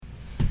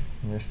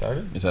me to start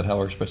it? Is that how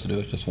we're supposed to do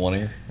it? Just one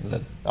ear? Is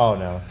that? Oh,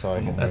 no. So I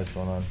can know what's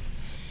going on.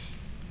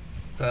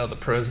 Is that how the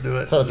pros do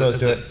it? That's how the pros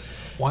do it.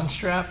 One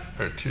strap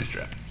or two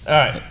strap? All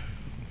right.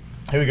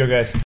 Here we go,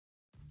 guys.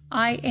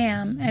 I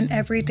am an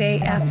everyday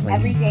athlete. I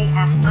am an everyday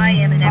athlete. I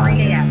am an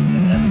everyday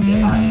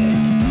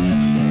athlete.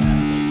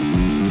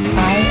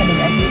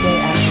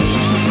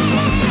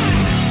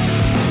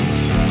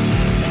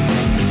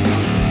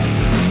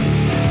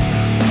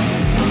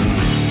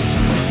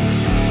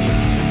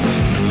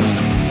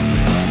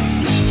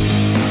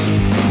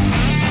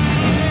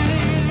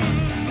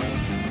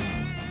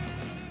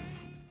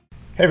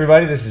 Hey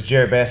everybody, this is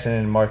Jared Basson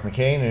and Mark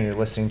McCain, and you're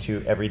listening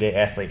to Everyday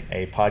Athlete,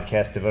 a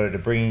podcast devoted to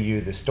bringing you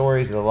the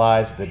stories of the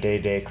lives of the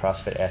day-to-day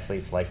CrossFit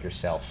athletes like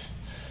yourself.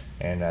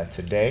 And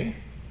today,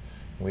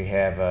 we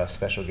have a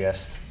special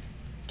guest,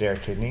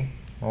 Derek Kidney.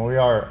 Well, we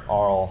are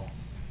all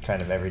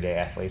kind of everyday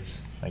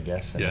athletes, I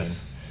guess. I mean,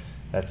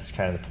 that's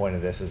kind of the point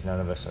of this, is none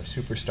of us are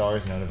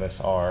superstars, none of us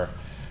are...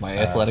 Am I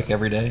athletic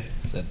every day?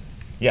 Is that...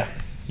 Yeah,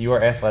 you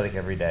are athletic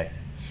every day.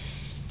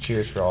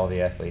 Cheers for all the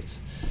athletes.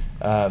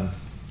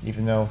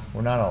 Even though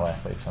we're not all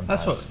athletes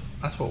sometimes.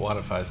 That's what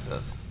Wodify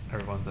says.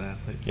 Everyone's an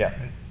athlete. Yeah.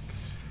 Right?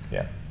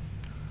 Yeah.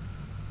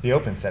 The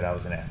Open said I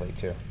was an athlete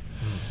too.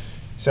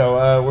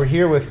 So we're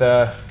here with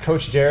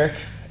Coach Derek,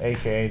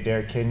 aka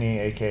Derek Kidney,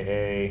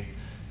 aka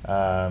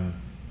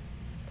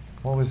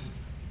what was?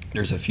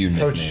 There's a few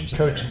nicknames.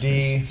 Coach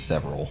D. There's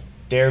several.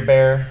 Dare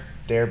Bear.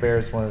 Dare Bear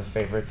is one of the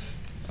favorites.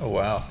 Oh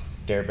wow.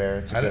 Dare Bear.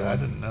 It's a good one. I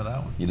didn't know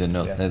that one. You didn't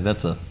know? Yeah.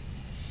 That's a...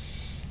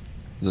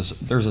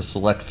 There's a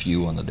select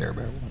few on the Dare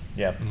Bear one.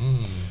 Yep.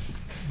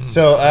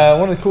 So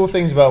one of the cool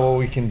things about what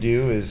we can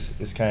do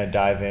is kind of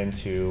dive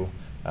into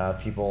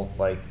people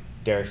like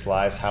Derek's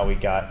lives, how we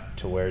got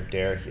to where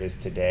Derek is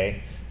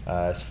today,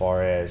 as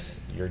far as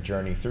your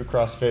journey through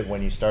CrossFit,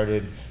 when you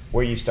started,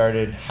 where you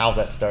started, how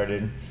that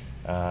started,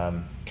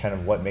 kind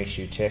of what makes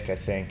you tick. I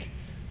think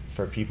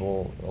for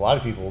people, a lot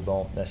of people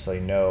don't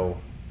necessarily know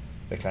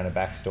the kind of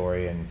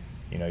backstory and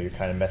your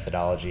kind of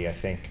methodology. I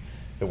think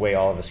the way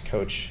all of us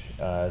coach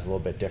is a little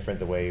bit different.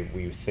 The way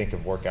we think of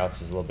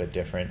workouts is a little bit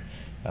different.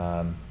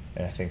 And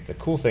I think the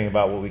cool thing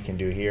about what we can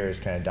do here is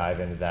kind of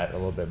dive into that a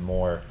little bit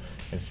more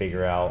and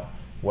figure out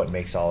what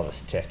makes all of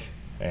us tick,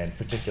 and in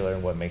particular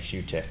what makes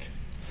you tick.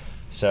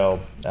 So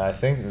I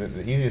think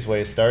the easiest way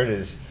to start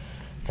is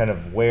kind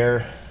of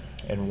where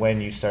and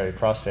when you started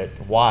CrossFit,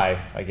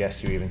 why I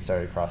guess you even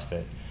started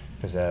CrossFit,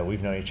 because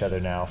we've known each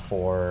other now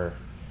for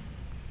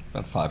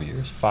about 5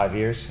 years. 5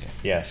 years?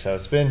 Yeah, so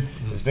it's been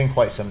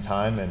quite some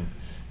time, and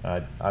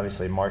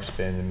obviously Mark's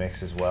been in the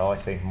mix as well. I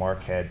think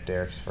Mark had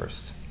Derek's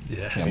first.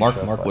 Yeah,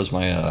 Mark was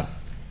my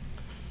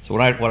so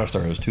when I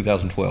started, it was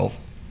 2012.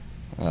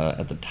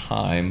 At the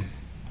time,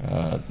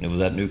 it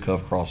was at New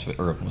Cove CrossFit,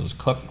 or it was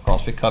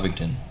CrossFit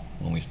Covington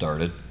when we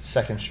started.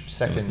 Second It was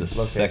the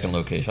location. second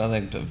location. I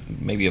think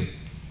maybe a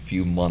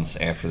few months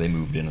after they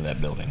moved into that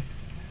building.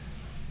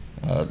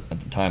 At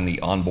the time, the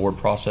onboard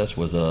process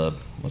was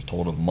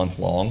told a month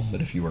long,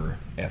 but if you were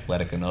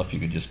athletic enough, you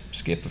could just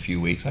skip a few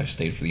weeks. I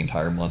stayed for the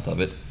entire month of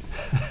it.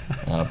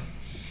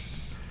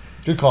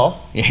 Good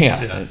call.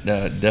 Yeah.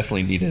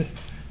 Definitely needed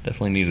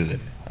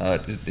it.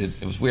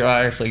 It was weird.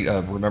 I actually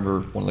remember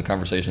one of the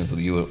conversations with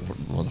you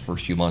one of the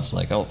first few months,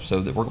 like, oh,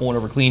 so we're going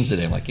over cleans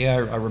today. I'm like, yeah,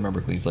 I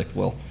remember cleans. Like,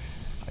 well,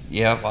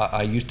 yeah,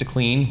 I used to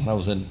clean when I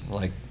was in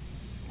like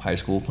high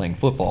school playing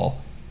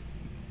football.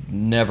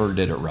 Never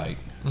did it right.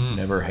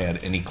 Never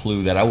had any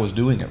clue that I was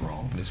doing it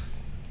wrong. This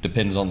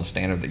depends on the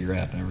standard that you're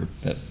at.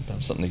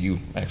 That's something that you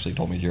actually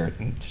told me, Jared,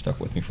 and stuck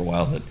with me for a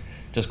while, that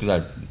just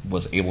because I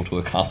was able to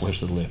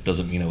accomplish the lift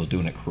doesn't mean I was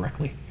doing it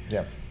correctly.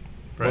 Yep.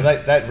 Right.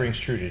 Well, that rings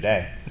true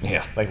today.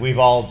 Yeah. Like we've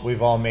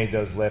all made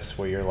those lifts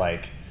where you're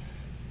like,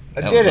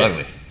 I That did was it.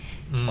 ugly.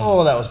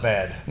 Oh, that was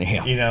bad.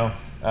 Yeah.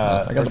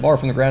 I got the bar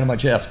from the ground in my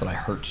chest, but I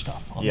hurt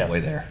stuff on the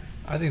way there.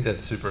 I think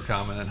that's super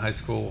common in high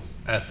school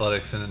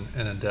athletics and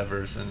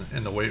endeavors, and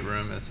in the weight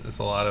room. It's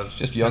a lot of It's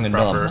just young and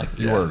improper- dumb. Like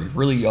you were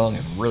really young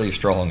and really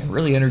strong and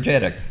really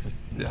energetic,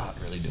 but not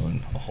really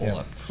doing a whole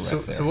lot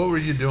correct there. So what were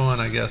you doing,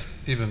 I guess,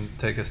 even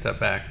take a step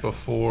back,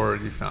 before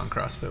you found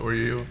CrossFit? Were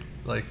you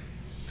like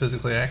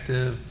physically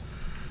active?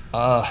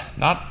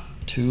 Not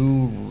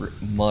too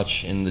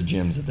much in the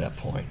gyms at that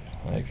point.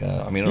 Like,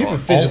 I mean, You have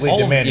a physically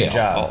demanding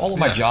job. All of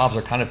my jobs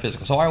are kind of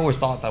physical, so I always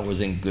thought I was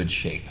in good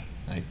shape.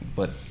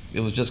 But it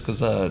was just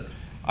because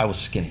I was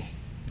skinny.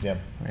 Yeah.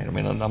 Right. I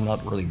mean, I'm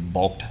not really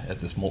bulked at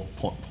this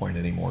point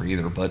anymore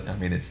either. But I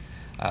mean,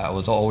 I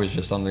was always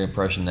just under the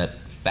impression that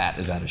fat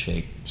is out of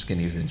shape,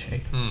 skinny is in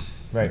shape,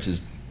 Right. which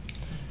is,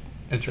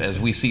 Interesting. as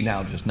we see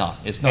now, just not.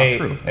 It's not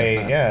true.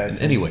 It's not it's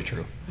in any way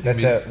true.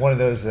 That's one of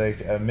those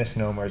like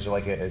misnomers, or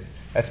like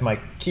that's my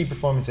key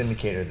performance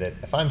indicator, that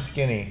if I'm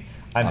skinny,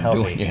 I'm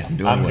healthy.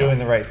 I'm doing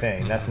the right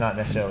thing. That's not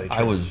necessarily true.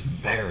 I was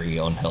very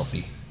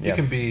unhealthy. You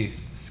can be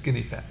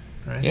skinny fat,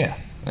 right?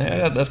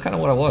 Yeah, that's kind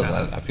of what I was.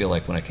 I feel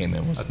like when I came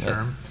in was a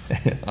term.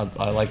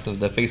 I like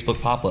the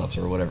Facebook pop-ups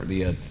or whatever,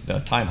 the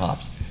time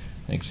hops.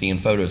 Like seeing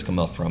photos come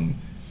up from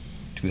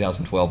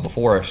 2012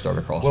 before I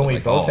started CrossFit. When we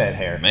like, both oh, had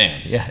hair.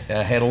 Man, yeah,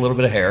 I had a little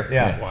bit of hair.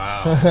 Yeah.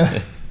 Wow.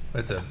 We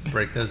had to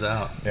break those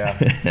out.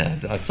 Yeah.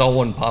 I saw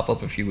one pop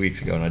up a few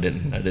weeks ago, and I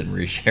didn't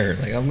reshare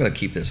it. Like, I'm gonna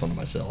keep this one to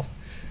myself.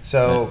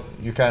 So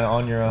you're kind of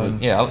on your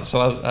own. Yeah,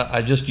 so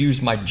I just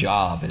used my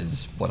job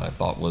as what I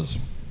thought was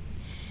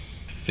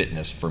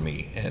fitness for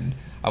me, and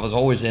I was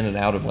always in and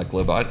out of like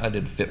I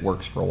did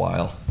FitWorks for a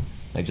while.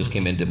 I just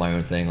came in, did my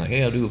own thing. Like,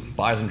 hey, I'll do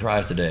bis and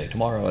tris today.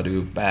 Tomorrow I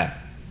do back.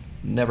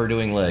 Never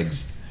doing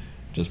legs.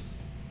 Just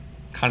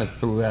kind of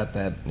threw out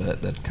that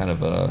kind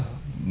of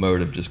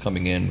mode of just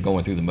coming in,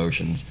 going through the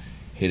motions,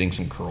 hitting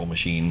some curl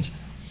machines.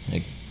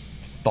 I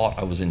thought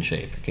I was in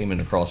shape. I came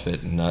into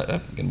CrossFit,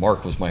 and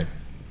Mark was my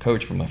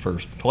coach from my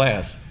first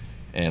class,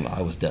 and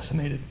I was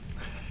decimated.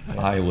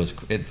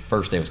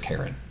 First day was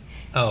Karen.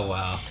 Oh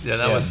wow. Yeah,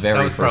 that Yeah, was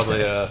very first probably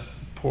day. a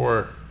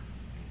poor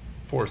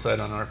foresight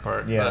on our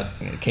part. Yeah.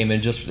 I came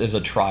in just as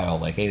a trial,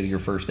 like, hey, your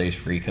first day's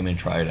free. Come in,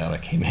 try it out. I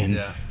came in,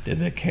 Yeah. did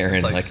the But Karen.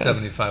 it's like I-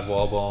 75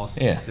 wall balls.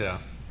 Yeah. Yeah.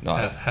 No,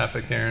 Half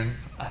a Karen.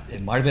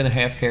 it might have been a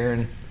half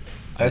Karen.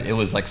 That's- It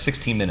was like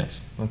 16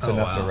 minutes. That's Oh,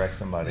 enough to wow. wreck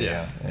somebody.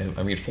 Yeah. Yeah.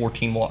 I mean,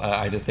 14.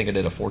 I did think I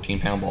did a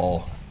 14-pound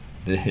ball.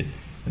 Did it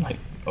in like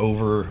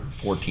over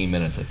 14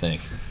 minutes, I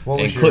think. What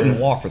And was your- couldn't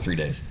walk for 3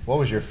 days. What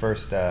was your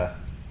first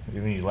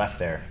when you left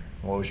there?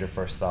 What was your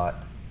first thought?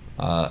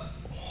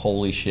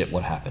 Holy shit!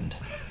 What happened?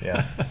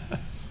 Yeah.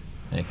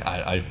 Like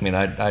I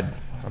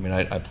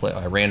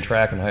ran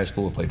track in high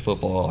school. I played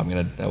football. I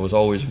mean, I was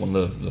always one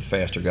of the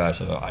faster guys.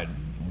 So I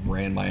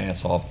ran my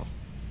ass off.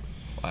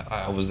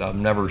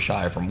 I'm never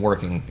shy from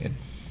working and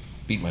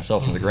beat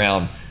myself in the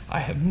ground. I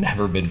have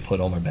never been put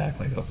on my back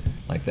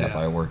like that Yeah.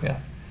 by a workout.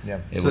 Yeah.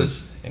 It So-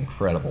 was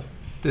incredible.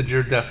 Did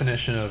your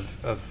definition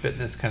of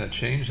fitness kind of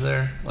change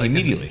there?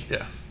 Immediately.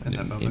 In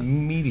that moment.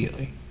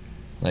 Immediately.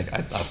 Like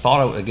I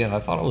thought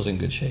I was in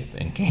good shape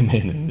and came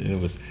in and it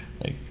was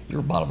like you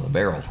were bottom of the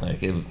barrel.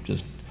 Like it was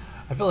just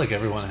I feel like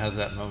everyone has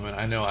that moment.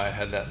 I know I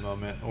had that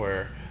moment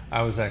where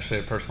I was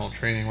actually a personal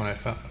trainer when I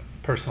found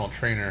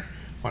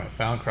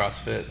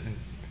CrossFit,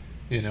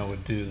 and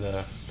would do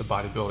the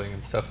bodybuilding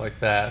and stuff like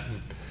that, and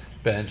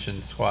bench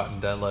and squat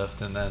and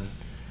deadlift, and then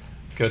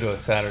go to a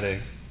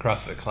Saturday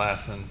CrossFit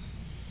class, and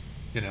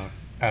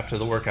after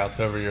the workout's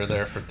over, you're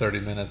there for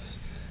 30 minutes,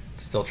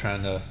 still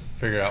trying to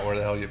figure out where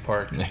the hell you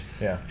parked.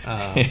 Yeah.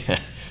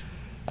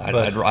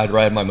 I'd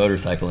ride my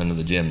motorcycle into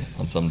the gym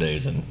on some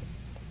days, and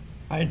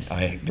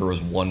there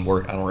was one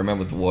I don't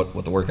remember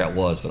what the workout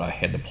was, but I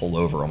had to pull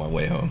over on my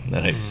way home.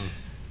 That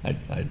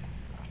I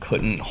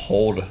couldn't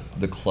hold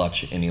the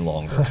clutch any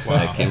longer. Wow.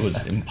 Like it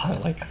was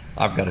like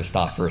I've got to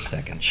stop for a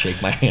second,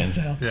 shake my hands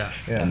out, Yeah.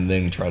 Yeah. and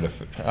then try to.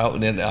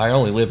 And I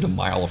only lived a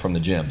mile from the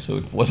gym, so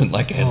it wasn't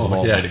like I had a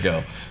long way to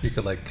go. You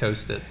could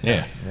coast it.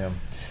 Yeah. Yeah.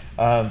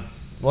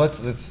 Well,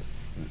 it's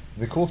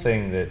the cool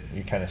thing that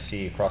you kind of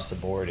see across the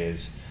board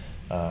is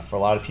for a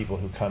lot of people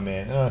who come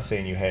in. And I'm not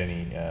saying you had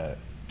any,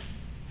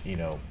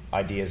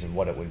 ideas of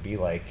what it would be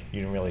like. You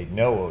didn't really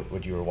know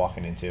what you were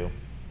walking into.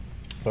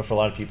 But for a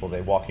lot of people,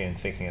 they walk in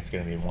thinking it's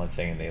going to be one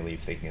thing, and they leave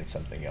thinking it's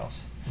something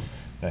else.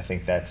 And I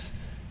think that's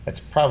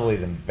probably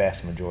the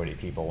vast majority of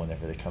people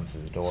whenever they come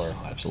through the door.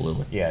 Oh,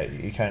 absolutely. Yeah,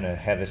 you kind of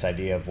have this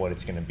idea of what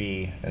it's going to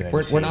be. And then We're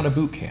you see- not a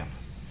boot camp.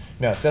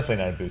 No, it's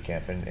definitely not a boot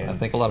camp. And I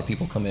think a lot of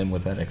people come in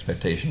with that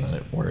expectation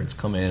where it's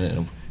come in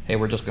and hey,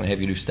 we're just going to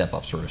have you do step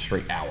ups for a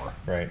straight hour.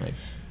 Right. Like,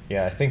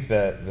 Yeah, I think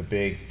the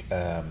big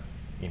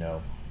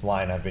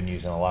line I've been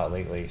using a lot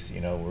lately is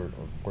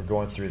we're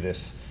going through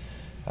this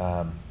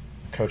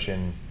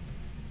coaching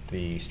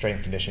the strength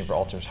and conditioning for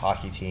Alters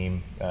hockey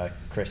team.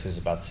 Chris is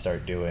about to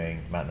start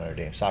doing Mount Notre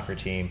Dame soccer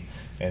team,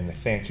 and the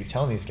thing I keep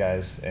telling these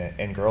guys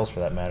and girls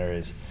for that matter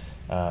is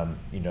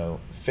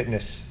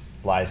fitness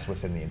lies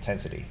within the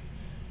intensity.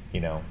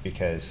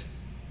 Because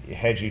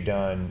had you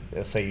done,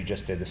 let's say you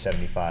just did the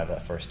 75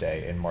 that first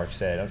day, and Mark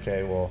said,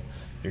 okay, well,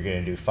 you're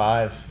going to do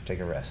 5, take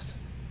a rest.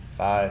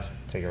 5,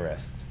 take a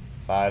rest.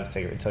 5,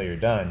 take it until you're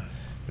done.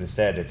 But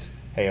instead, it's,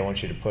 hey, I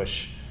want you to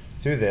push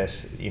through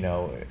this. In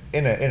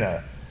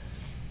a,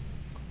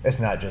 it's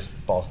not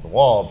just balls to the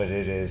wall, but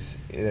it is.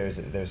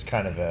 There's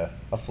kind of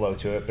a flow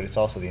to it, but it's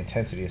also the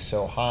intensity is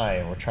so high,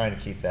 and we're trying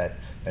to keep that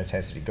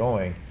intensity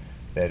going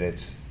that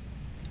it's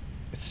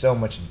so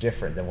much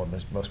different than what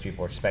most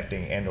people are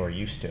expecting and or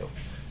used to.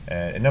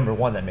 And number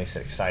one, that makes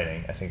it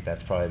exciting. I think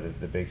that's probably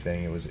the big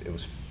thing. It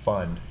was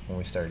fun when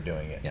we started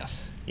doing it.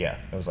 yes. Yeah,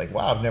 it was like,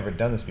 wow, I've never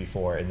done this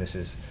before, and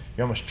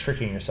you're almost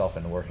tricking yourself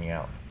into working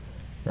out.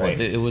 Right.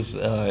 Well,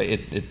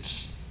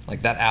 it's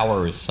like that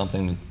hour is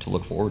something to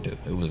look forward to.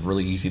 It was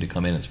really easy to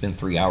come in and spend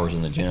 3 hours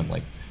in the gym,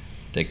 like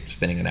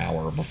spending an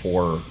hour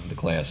before the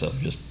class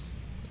of just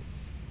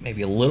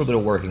maybe a little bit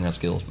of working on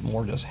skills, but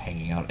more just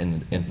hanging out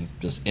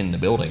just in the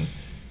building,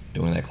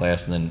 doing that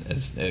class, and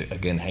then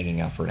again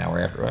hanging out for an hour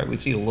after. Right, we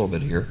see a little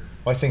bit here.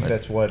 Well, I think Right.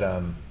 that's what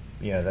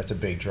that's a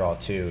big draw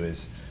too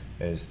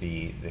is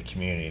the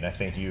community, and I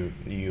think you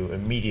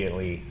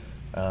immediately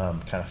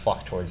kind of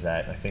flock towards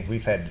that. And I think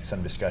we've had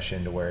some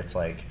discussion to where it's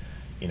like,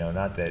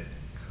 not that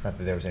not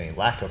that there was any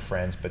lack of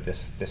friends, but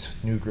this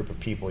new group of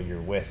people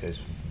you're with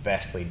is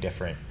vastly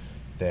different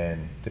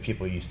than the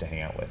people you used to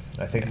hang out with.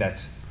 And I think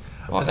that's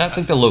Well, I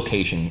think the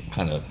location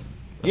kind of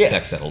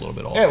affects that a little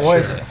bit also. yeah, well,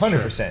 it's Sure,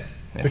 100%.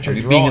 Yeah, But you're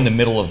being drawing in the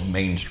middle of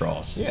main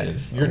Strauss Yeah,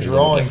 is you're a little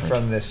drawing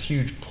different. from this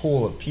huge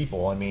pool of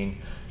people. I mean,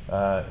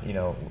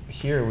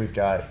 here we've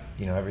got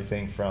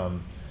everything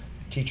from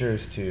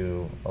teachers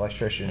to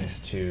electricians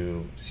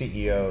to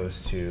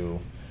CEOs to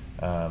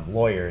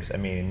lawyers. I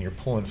mean, and you're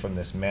pulling from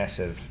this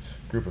massive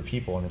group of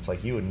people, and it's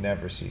like you would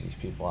never see these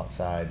people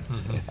outside.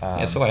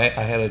 Yeah, so I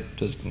had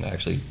just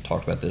actually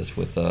talked about this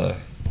with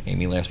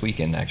Amy last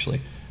weekend.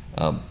 Actually,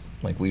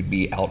 like we'd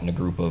be out in a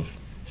group of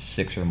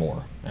 6 or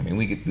more. I mean,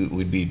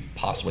 we'd be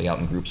possibly out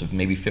in groups of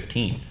maybe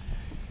 15,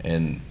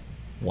 and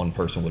one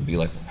person would be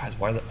like, "Guys,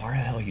 why the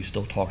hell are you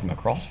still talking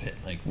about CrossFit?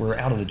 Like, we're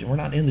out of the gym. We're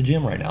not in the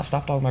gym right now.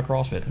 Stop talking about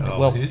CrossFit." I'm like,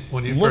 well,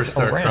 when you look first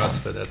start around.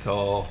 CrossFit, that's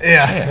all.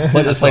 Yeah,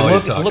 but it's That's all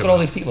like you talk look at all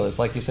about. these people. It's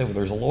like you said, well,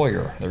 there's a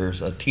lawyer,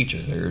 there's a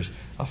teacher, there's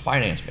a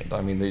finance man.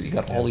 I mean, you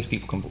got all these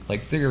people.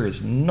 Like, there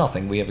is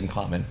nothing we have in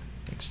common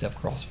except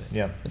CrossFit.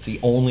 Yeah. It's the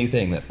only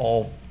thing that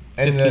all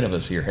And 15 of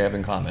us here have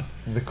in common.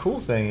 The cool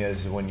thing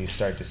is when you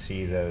start to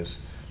see those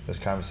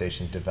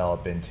conversations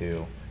develop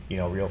into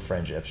real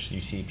friendships.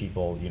 You see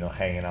people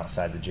hanging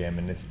outside the gym,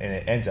 and it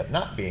ends up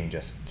not being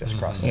just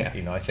CrossFit.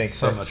 Yeah. I think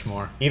So much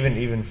more.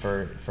 Even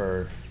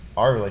for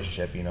our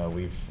relationship,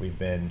 we've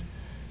been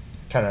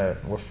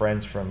we're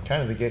friends from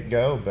kind of the get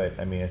go, but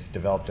I mean it's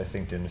developed I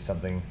think into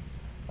something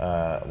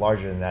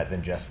larger than that,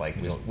 than just like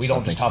we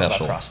don't just talk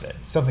Something about CrossFit.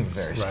 Something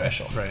very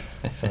special. Right.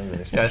 Something very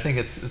Yeah, special. I think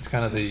it's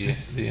kind of the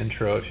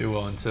intro, if you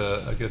will,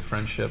 into a good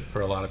friendship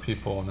for a lot of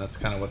people, and that's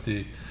kind of what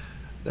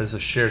there's a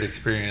shared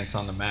experience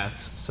on the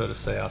mats, so to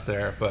say, out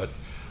there. But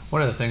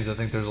one of the things, I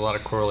think there's a lot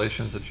of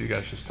correlations that you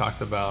guys just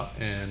talked about,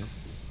 and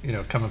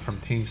coming from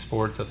team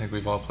sports, I think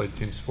we've all played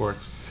team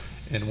sports,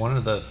 and one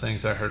of the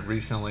things I heard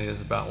recently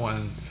is about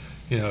when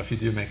if you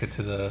do make it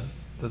to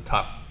the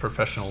top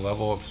professional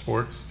level of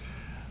sports,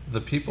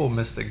 the people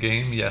miss the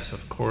game, yes,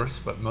 of course,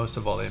 but most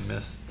of all, they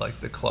miss like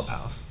the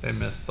clubhouse. They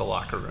miss the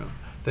locker room.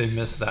 They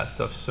miss that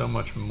stuff so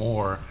much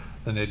more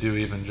than they do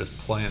even just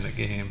playing the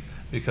game,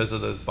 because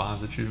of those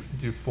bonds that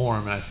you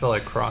form. And I feel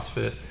like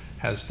CrossFit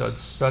has done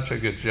such a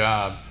good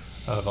job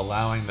of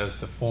allowing those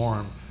to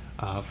form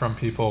from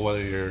people,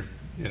 whether you're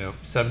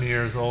 70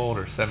 years old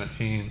or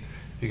 17.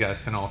 You guys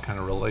can all kind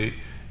of relate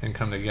and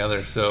come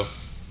together. So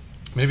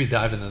maybe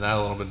dive into that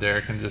a little bit,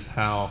 Derek, and just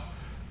how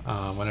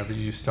whenever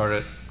you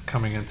started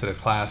coming into the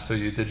class, so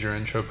you did your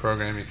intro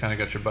program, you kind of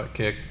got your butt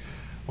kicked.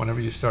 Whenever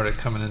you started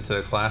coming into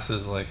the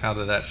classes, like how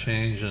did that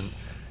change, and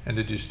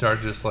did you start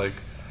just like,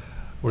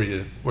 were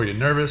you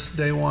nervous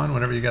day one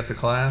whenever you got to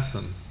class?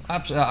 And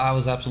I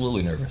was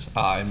absolutely nervous.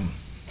 I'm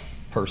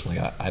personally,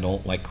 I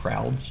don't like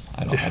crowds.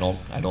 I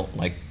don't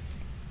like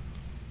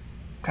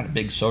kind of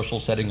big social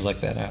settings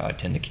like that. I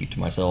tend to keep to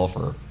myself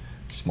or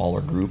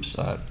smaller groups.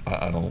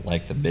 I don't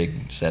like the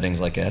big settings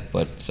like that.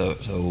 But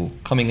so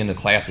coming into a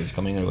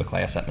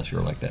class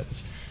atmosphere like that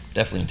was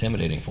definitely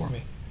intimidating for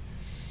me.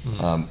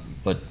 Mm-hmm.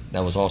 But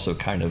that was also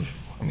kind of,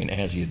 I mean,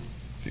 as you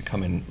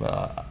come in,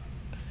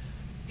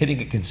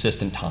 hitting a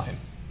consistent time.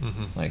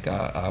 Mm-hmm. Like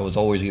I was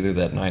always either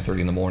that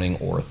 9:30 in the morning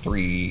or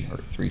 3 or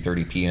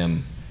 3:30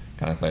 p.m.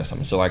 kind of class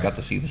time. So I got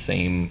to see the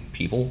same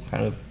people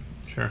kind of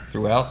Sure.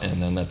 throughout,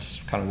 and then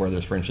that's kind of where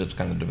those friendships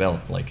kind of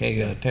developed. Like,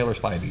 hey, Taylor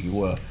Spivey,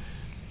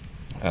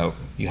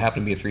 you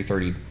happen to be at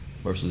 3:30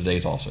 most of the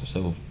days also.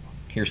 So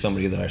here's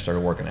somebody that I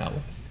started working out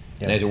with.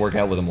 Yeah. And as you work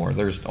out with them more,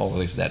 there's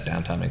always that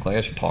downtime in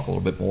class. You talk a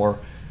little bit more.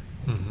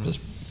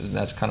 Mm-hmm.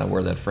 That's kind of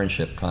where that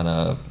friendship kind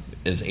of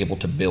is able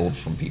to build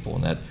from people,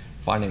 and that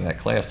finding that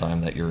class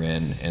time that you're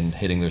in and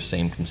hitting those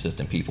same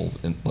consistent people.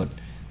 But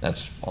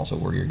that's also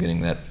where you're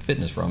getting that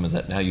fitness from, is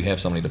that now you have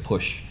somebody to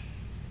push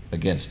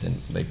against, and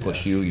they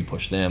push Yes. you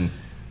push them.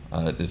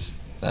 It's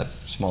that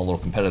small little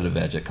competitive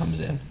edge that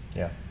comes in.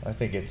 Yeah, I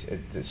think it's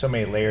so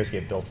many layers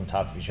get built on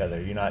top of each other.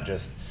 You're not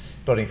just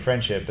building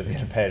friendship, but the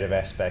competitive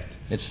aspect.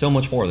 It's so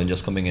much more than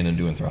just coming in and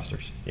doing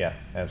thrusters. Yeah,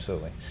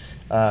 absolutely.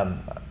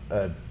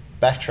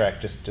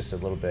 Backtrack just a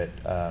little bit.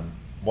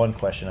 One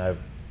question,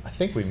 I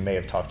think we may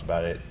have talked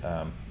about it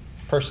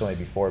personally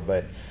before,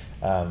 but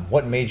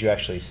what made you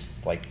actually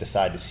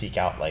decide to seek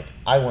out,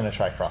 I want to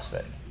try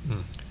CrossFit?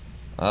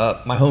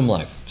 My home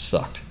life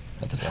sucked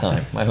at the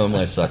time. My home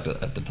life sucked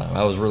at the time.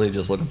 I was really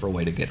just looking for a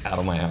way to get out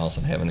of my house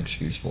and have an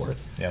excuse for it.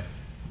 Yeah.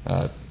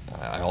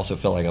 I also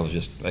felt like I was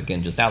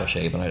just out of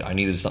shape, and I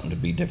needed something to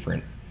be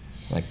different.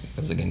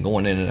 Because again,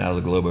 going in and out of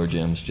the Globo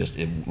gyms,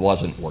 it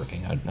wasn't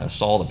working. I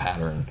saw the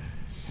pattern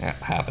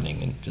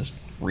happening and just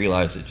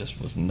realized it just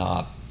was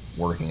not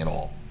working at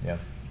all. Yeah.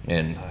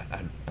 And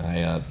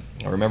I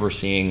remember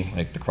seeing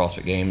the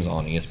CrossFit Games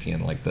on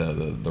ESPN,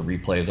 the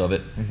replays of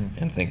it,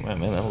 and think, man,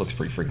 that looks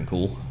pretty freaking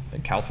cool.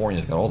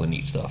 California's got all the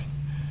neat stuff.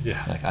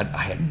 Yeah. I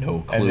had no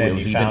And clue then it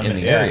was you even found in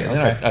it. the Yeah, area. And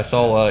then okay. I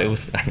saw it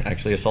was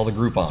actually I saw the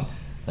Groupon.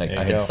 There you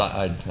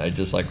go. I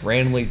just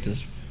randomly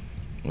just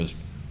was.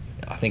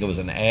 I think it was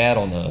an ad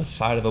on the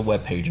side of a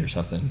web page or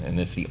something, and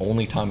it's the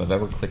only time I've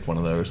ever clicked one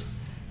of those.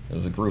 It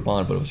was a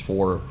Groupon, but it was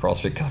for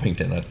CrossFit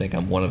Covington. I think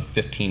I'm one of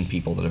 15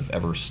 people that have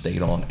ever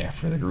stayed on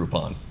after the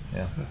Groupon.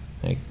 Yeah.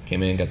 I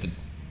came in, got the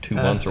 2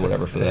 months or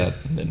whatever for that,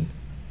 and then.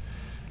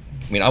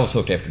 I mean, I was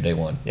hooked after day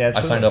one. Yeah, I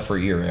absolutely. signed up for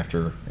a year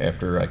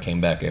after I came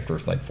back after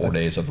like 4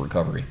 days of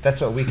recovery.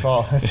 That's what we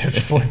call.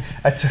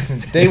 I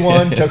took day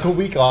one, took a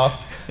week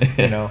off,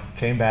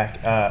 came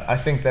back. I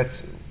think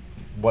that's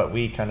what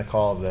we kind of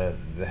call the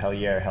hell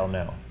yeah or hell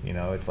no.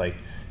 It's like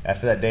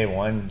after that day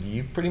one,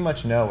 you pretty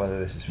much know whether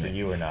this is for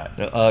you or not.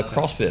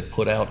 CrossFit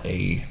put out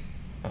I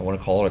want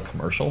to call it a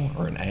commercial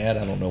or an ad.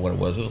 I don't know what it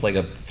was. It was like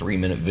a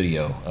 3-minute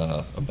video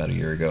about a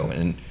year ago,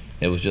 and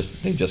it was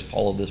they just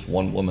followed this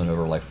one woman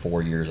over like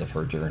 4 years of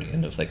her journey,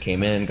 and it was like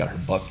came in, got her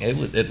buck. I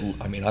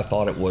mean, I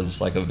thought it was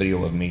like a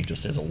video of me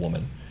just as a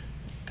woman.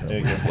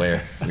 Kind of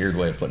weird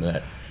way of putting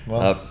that.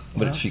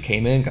 But she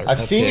came in, got her I've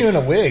butt seen you in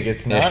kicked. a wig.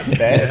 It's not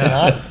bad. It's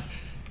not.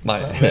 My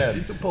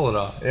You can pull it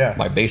off. Yeah.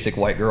 my basic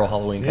white girl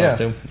Halloween Yeah.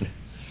 costume.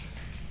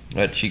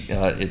 But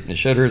it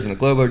showed her as in a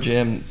Globo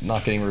gym,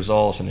 not getting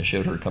results, and it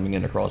showed her coming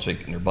into CrossFit,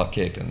 getting her butt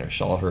kicked, and it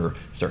saw her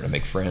starting to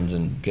make friends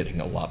and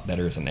getting a lot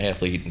better as an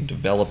athlete and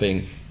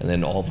developing. And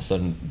then all of a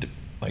sudden,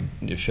 like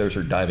it shows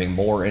her diving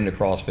more into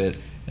CrossFit,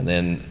 and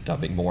then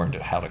diving more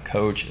into how to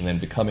coach, and then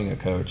becoming a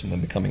coach, and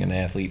then becoming an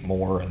athlete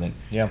more, and then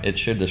it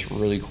showed this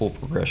really cool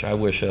progression. I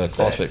wish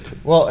CrossFit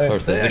could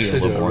post They that video actually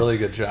a do little a more. really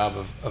good job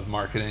of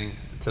marketing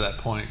to that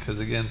point because,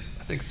 again,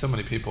 I think so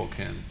many people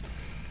can,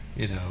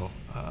 I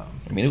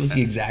mean, it was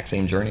the exact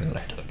same journey that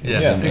I took. It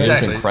yeah, was,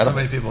 exactly. It was incredible. So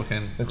many people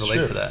can That's relate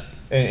true. to that.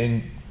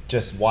 And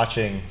just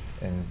watching,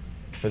 and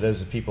for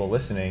those of people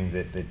listening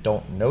that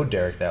don't know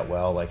Derek that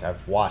well, like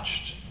I've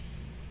watched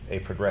a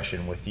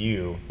progression with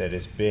you that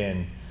has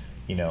been,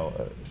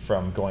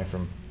 from going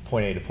from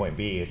point A to point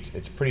B.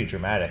 It's pretty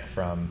dramatic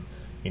from,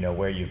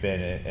 where you've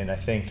been. And I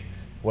think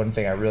one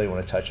thing I really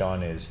want to touch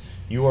on is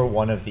you are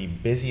one of the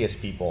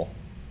busiest people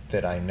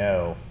that I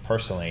know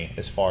personally,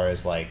 as far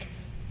as like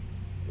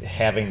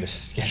having to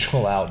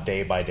schedule out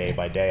day by day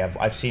by day.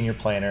 I've seen your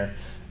planner.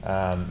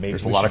 Maybe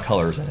There's a we lot should- of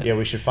colors in it. Yeah,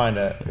 we should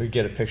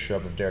get a picture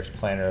up of Derek's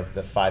planner of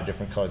the 5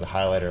 different colors of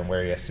highlighter and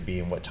where he has to be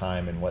and what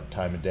time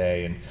of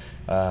day. And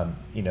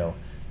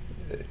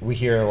we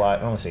hear a lot.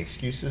 I don't want to say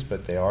excuses,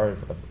 but they are.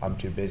 I'm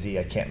too busy.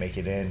 I can't make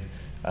it in.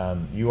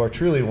 You are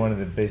truly one of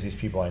the busiest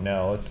people I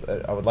know.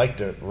 I would like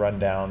to run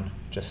down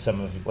just some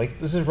of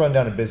this is run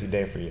down a busy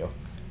day for you.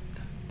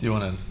 Do you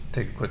want to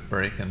take a quick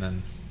break and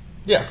then?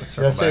 Yeah,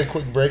 Circle let's take a back.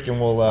 quick break and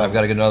we'll. I've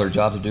got to get another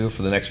job to do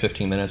for the next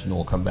 15 minutes, and then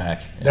we'll come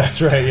back. That's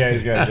right. Yeah,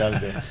 he's got a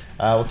job to do.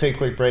 We'll take a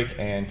quick break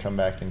and come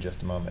back in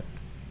just a moment.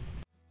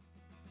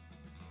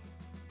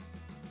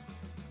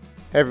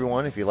 Hey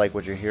everyone, if you like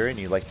what you're hearing and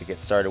you'd like to get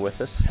started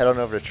with us, head on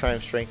over to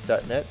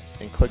triumphstrength.net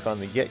and click on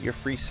the Get Your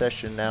Free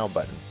Session Now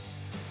button.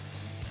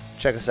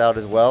 Check us out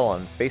as well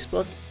on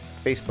Facebook,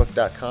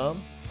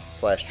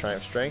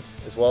 facebook.com/triumphstrength,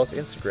 as well as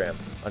Instagram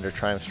under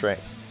Triumph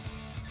Strength.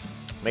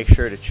 Make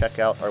sure to check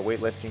out our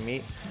weightlifting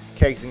meet.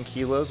 Kegs and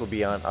Kilos will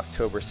be on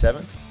October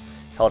 7th,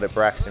 held at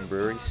Braxton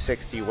Brewery.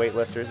 60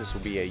 weightlifters. This will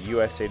be a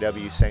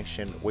USAW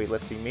sanctioned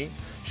weightlifting meet.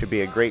 Should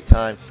be a great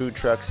time. Food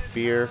trucks,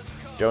 beer,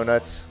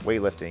 donuts,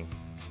 weightlifting.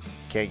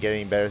 Can't get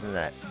any better than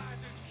that.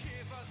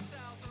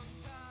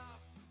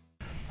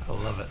 I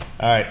love it.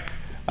 All right.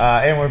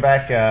 And we're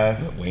back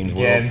Wayne's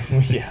again.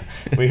 Yeah,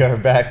 we are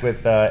back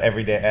with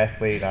Everyday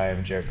Athlete. I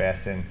am Jared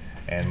Baston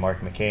and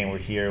Mark McCain. We're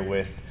here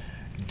with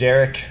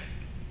Derek,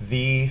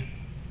 the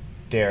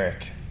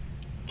Derek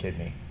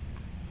Kidney.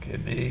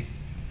 Kidney.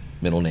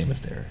 Middle name is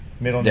Derek.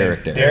 Middle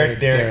Derek. name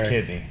Derek. Derek Derek.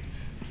 Kidney.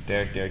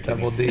 Derek Kidney.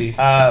 Double D.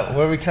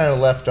 Where we kind of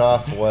left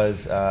off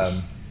was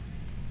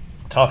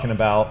talking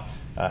about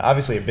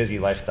obviously a busy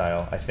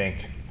lifestyle. I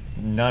think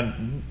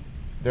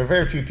there are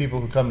very few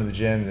people who come to the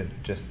gym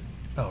that just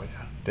Oh yeah.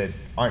 that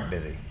aren't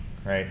busy,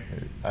 right?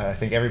 I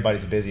think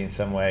everybody's busy in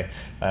some way.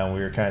 We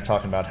were kind of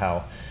talking about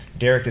how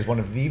Derek is one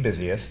of the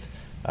busiest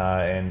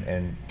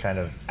and kind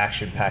of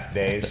action-packed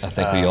days. I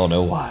think we all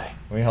know why.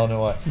 We all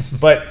know why.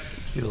 But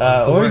He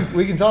loves the work.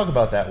 we can talk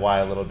about that why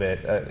a little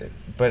bit.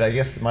 But I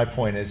guess my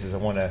point is I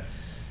want to,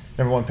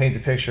 number one, paint the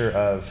picture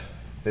of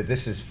that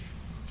this is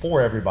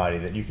for everybody,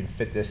 that you can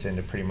fit this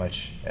into pretty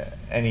much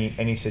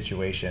any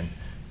situation.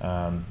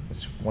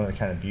 It's one of the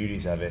kind of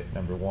beauties of it,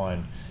 number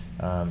one.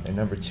 And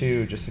number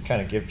two, just to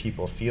kind of give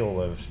people a feel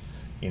of,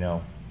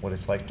 what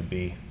it's like to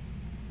be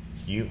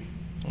you.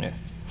 Yeah.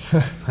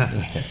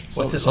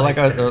 What's it so like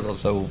there?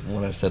 So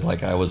when I said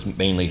like I was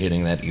mainly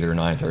hitting that either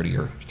 9:30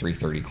 or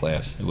 3:30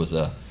 class, it was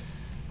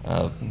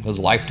because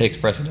life takes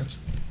precedence.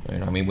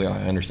 Right? I mean,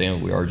 I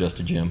understand we are just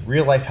a gym.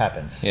 Real life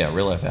happens. Yeah,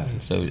 real life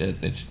happens. So you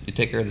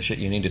take care of the shit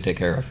you need to take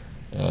care of,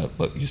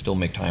 but you still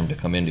make time to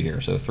come into here.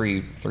 So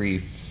 3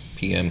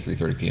 p.m.,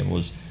 3:30 p.m.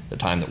 was the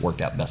time that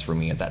worked out best for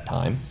me at that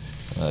time.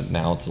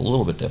 Now it's a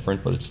little bit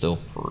different, but it's still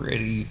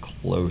pretty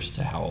close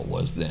to how it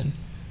was then.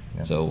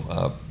 Yeah.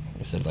 So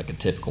I said like a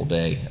typical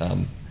day.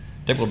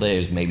 Typical day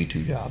is maybe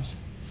 2 jobs.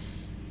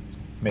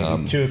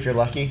 Maybe 2 if you're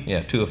lucky.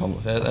 Yeah, 2 if I'm.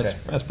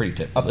 That's pretty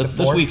typical. Up to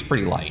This 4? week's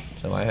pretty light,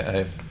 so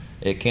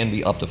it can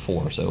be up to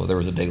 4. So there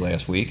was a day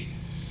last week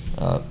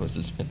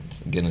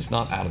Again, it's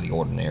not out of the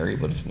ordinary,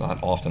 but it's not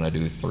often I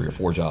do 3 or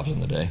 4 jobs in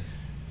the day.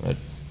 Right?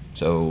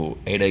 So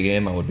 8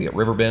 a.m. I would be at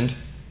Riverbend.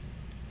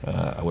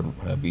 I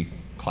would be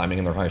climbing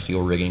in their high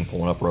steel rigging,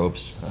 pulling up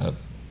ropes.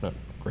 Not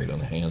great on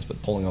the hands,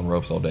 but pulling on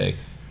ropes all day.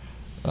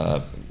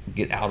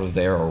 Get out of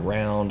there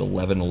around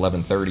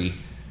 11:30.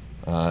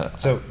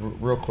 So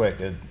real quick,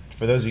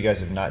 for those of you guys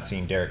who have not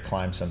seen Derek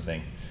climb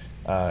something,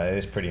 it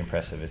is pretty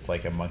impressive. It's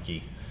like a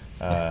monkey.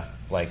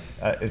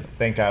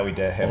 Thank God we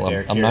have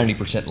Derek I'm here.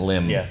 90%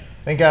 limb. Yeah.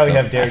 Thank God we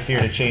have Derek here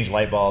to change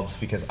light bulbs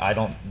because I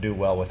don't do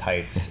well with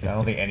heights. I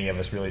don't think any of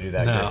us really do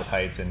that No. great with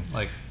heights. And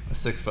Like a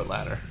 6-foot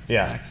ladder.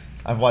 yeah, Max.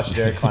 I've watched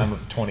Derek climb a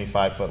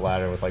 25-foot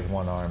ladder with like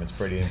one arm. It's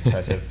pretty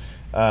impressive.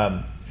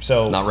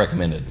 So It's not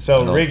recommended. I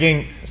So don't-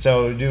 rigging.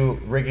 So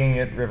do rigging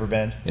at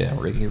Riverbend. Yeah,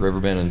 rigging at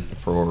Riverbend and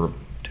for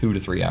 2 to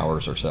 3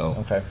 hours or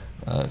so. Okay.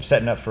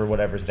 Setting up for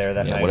whatever's there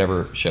that Yeah, night.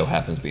 whatever show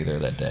happens to be there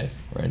that day,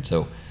 right?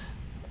 So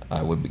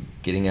I would be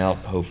getting out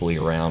hopefully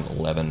around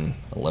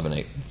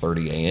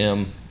 11:30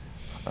 a.m.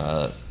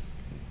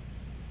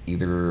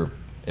 Either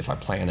if I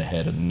plan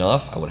ahead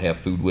enough, I would have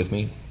food with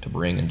me to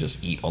bring and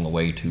just eat on the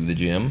way to the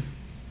gym.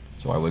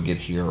 So I would get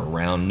here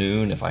around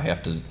noon if I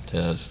have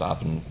to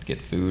stop and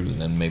get food, and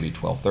then maybe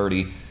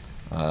 12:30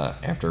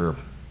 after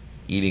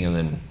eating, and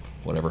then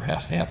whatever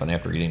has to happen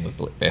after eating with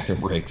bathroom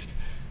breaks.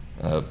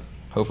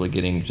 Hopefully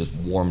getting just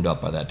warmed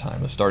up by that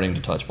time. Starting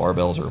to touch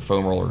barbells or a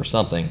foam roller or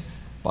something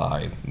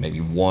by maybe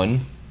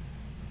 1.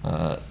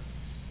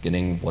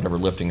 Getting whatever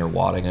lifting or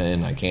wadding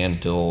in I can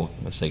until,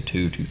 let's say,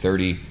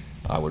 2:30.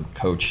 I would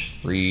coach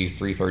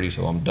 3:30,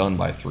 so I'm done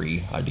by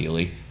 3,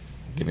 ideally,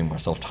 giving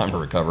myself time to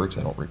recover because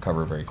I don't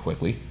recover very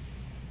quickly.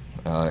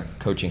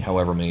 Coaching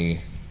however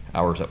many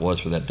hours it was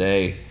for that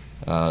day,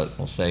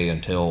 we'll say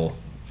until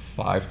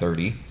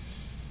 5:30.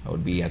 I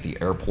would be at the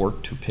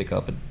airport to pick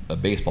up a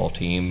baseball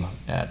team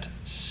at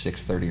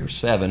 6:30 or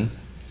 7.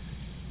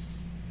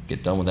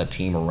 Get done with that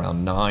team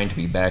around 9 to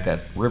be back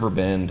at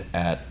Riverbend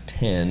at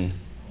 10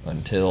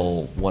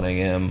 until 1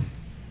 a.m.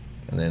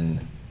 And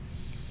then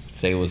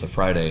say it was a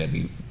Friday, I'd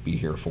be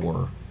here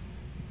for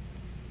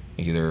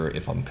either,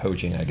 if I'm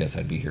coaching, I guess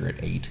I'd be here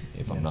at 8.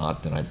 If I'm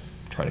not, then I'd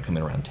try to come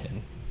in around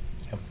 10.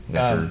 Yep.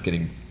 After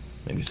getting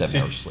maybe 7 So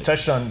you hours of sleep.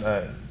 touched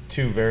on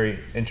 2 very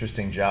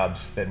interesting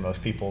jobs that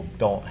most people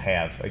don't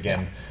have.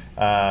 Again,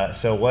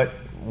 so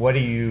what do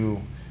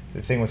you?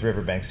 The thing with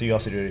Riverbank. So you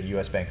also do it at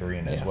U.S. Bank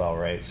Arena as Yeah. well,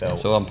 right? Yeah,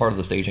 so I'm part of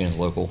the stagehands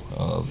local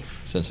of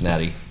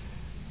Cincinnati.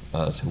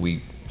 So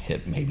we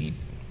hit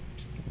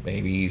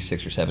maybe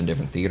 6 or 7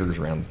 different theaters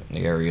around the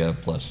area.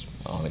 Plus,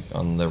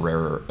 on the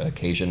rare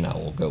occasion, I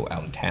will go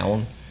out of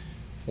town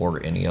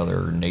for any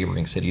other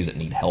neighboring cities that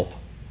need help.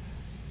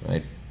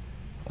 Right,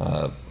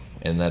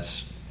 and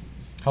that's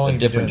How long a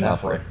have you been different doing that job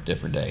for a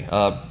different day.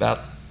 About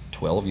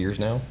 12 years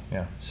now.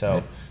 Yeah. So,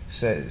 Right.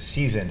 so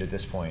seasoned at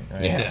this point,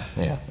 right?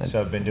 Yeah. So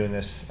I've been doing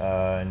this,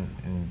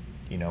 and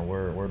you know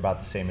we're about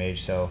the same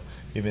age. So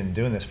you've been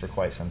doing this for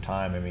quite some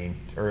time. I mean,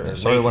 I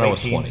started when I late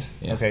was 20, teens.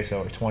 yeah. Okay,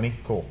 so 20,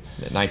 cool.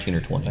 19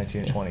 or 20. 19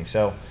 and yeah. 20.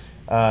 So,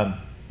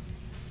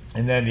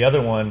 and then the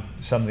other one,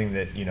 something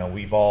that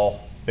we've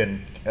all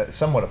been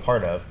somewhat a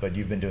part of, but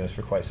you've been doing this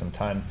for quite some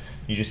time.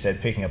 You just said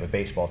picking up a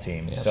baseball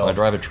team. Yeah, so I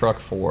drive a truck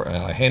for,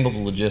 I handle the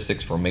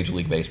logistics for Major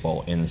League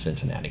Baseball in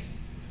Cincinnati.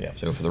 Yeah.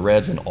 So for the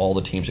Reds and all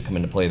the teams that come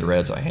in to play the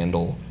Reds, I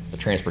handle the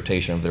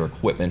transportation of their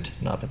equipment,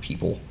 not the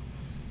people.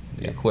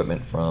 The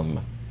equipment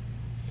from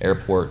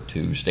airport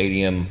to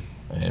stadium.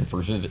 And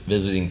for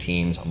visiting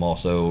teams, I'm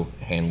also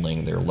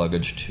handling their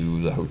luggage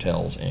to the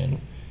hotels, and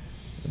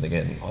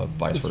again,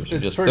 vice versa.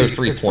 It's Just pretty, those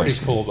 3 it's points.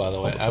 pretty cool, by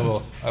the way. I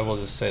will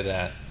just say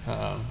that.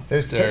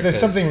 There's Derek there's has-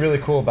 something really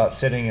cool about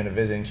sitting in a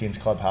visiting team's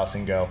clubhouse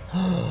and go,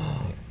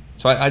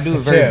 So I do a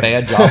That's very him.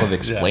 bad job of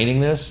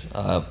explaining this.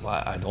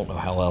 I don't know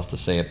how else to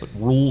say it, but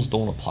rules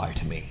don't apply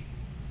to me.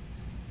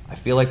 I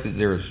feel like that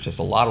there's just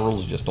a lot of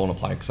rules that just don't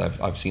apply because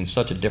I've seen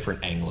such a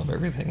different angle of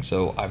everything.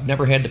 So I've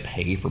never had to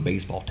pay for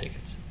baseball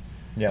tickets.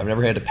 yeah, I've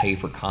never had to pay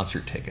for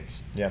concert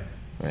tickets. yeah,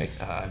 Right?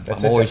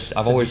 That's I've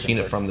a always decent seen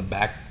it perk. from the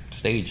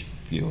backstage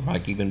view,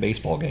 like even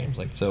baseball games.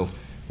 Like so,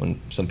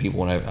 when some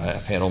people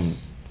I've had them,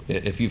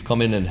 if you've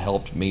come in and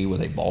helped me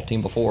with a ball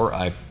team before,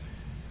 I've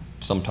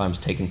sometimes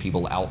taken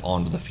people out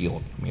onto the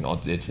field. I mean,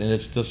 it's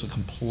just a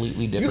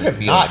completely You different have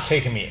feeling. not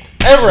taken me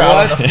ever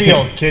out on the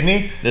field,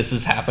 kidney. This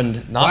has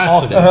happened not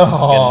Blasphemy. often.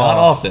 Oh, Yeah, not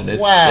often.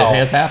 wow. It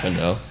has happened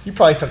though. You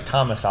probably took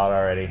Thomas out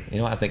already. You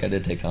know, I think I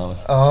did take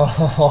Thomas.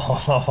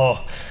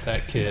 Oh,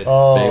 That kid.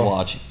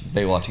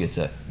 Baywatch gets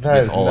it. that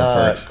Gets is all the not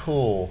perks.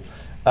 cool.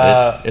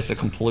 It's a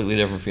completely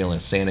different feeling.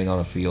 Standing on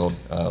a field,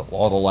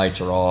 all the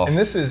lights are off. And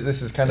this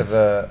is kind of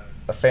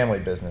a family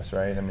business,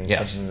 right? I mean,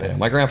 Yes, something that, yeah.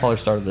 My grandfather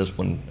started this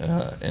one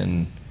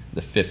in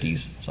the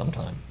 50s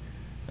sometime.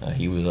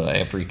 He was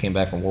after he came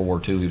back from World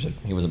War II.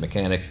 He was a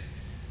mechanic.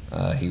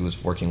 He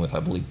was working with, I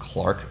believe,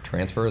 Clark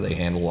Transfer. They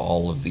handle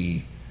all of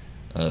the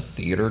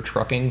theater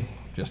trucking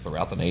just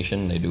throughout the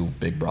nation. They do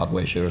big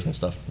Broadway shows and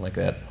stuff like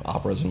that,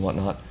 operas and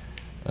whatnot.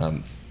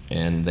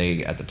 And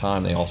they, at the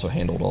time, they also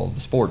handled all of the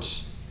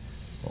sports.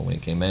 Well, when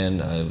he came in,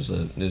 it was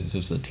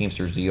a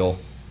Teamsters deal.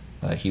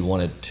 He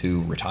wanted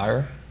to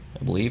retire,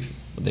 I believe.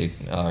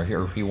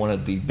 He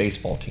wanted the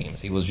baseball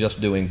teams. He was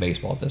just doing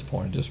baseball at this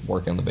point, just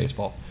working on the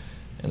baseball.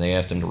 And they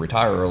asked him to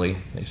retire early.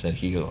 They said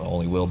he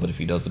only will, but if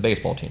he does the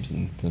baseball teams.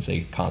 And since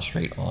they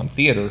concentrate on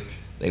theater,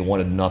 they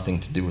wanted nothing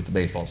to do with the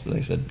baseball. So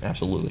they said,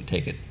 absolutely,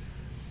 take it.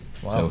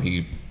 Wow. So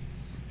he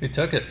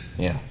took it.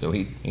 Yeah, so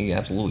he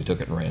absolutely took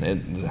it and ran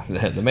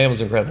it. The man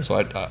was incredible, so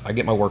I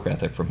get my work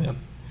ethic from him.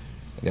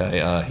 The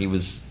guy, he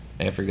was,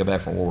 after he got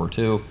back from World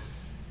War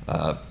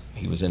II,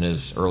 he was in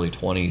his early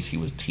 20s. He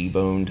was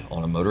T-boned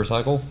on a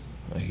motorcycle.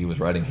 He was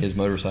riding his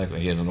motorcycle.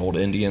 He had an old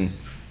Indian,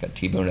 got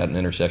T-boned at an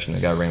intersection. The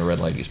guy ran a red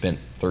light. He spent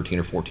 13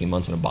 or 14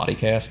 months in a body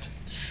cast.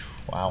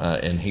 Wow.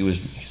 And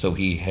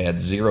he had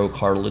 0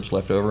 cartilage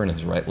left over in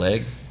his right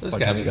leg. Those by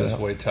the guys time are he got just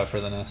out. way tougher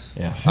than us.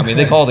 Yeah, I mean,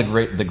 they call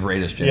it the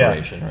greatest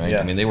generation, right? Yeah.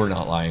 I mean, they were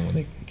not lying when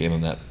they gave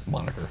him that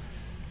moniker.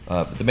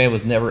 But the man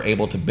was never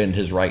able to bend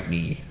his right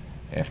knee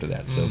after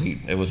that, so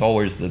it was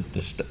always I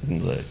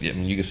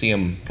mean, you could see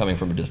him coming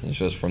from a distance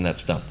just from that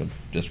stump.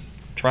 Just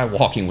try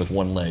walking with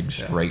one leg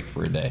straight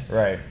for a day,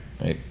 Right.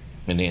 right?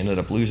 And he ended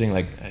up losing,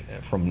 like,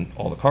 from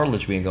all the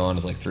cartilage being gone,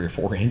 is like 3 or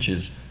 4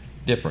 inches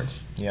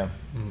difference. Yeah.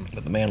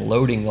 But the man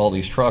loading all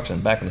these trucks,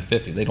 and back in the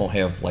 50s, they don't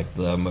have like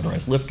the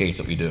motorized lift gates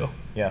that we do.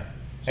 Yeah.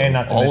 So And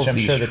not to all mention, of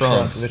I'm sure these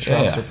the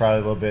trunks yeah. are probably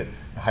a little bit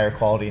higher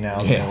quality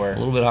now than Yeah, they were. a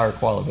little bit higher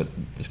quality, but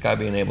this guy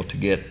being able to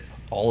get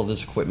all of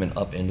this equipment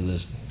up into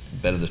this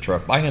bed of the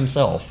truck by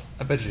himself.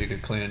 I bet you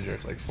could clean and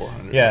jerk like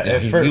 400. Yeah, Yeah,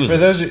 for he was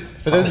those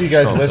a of you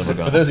guys strong listen, son of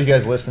a for those of you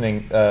guys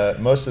listening,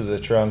 most of the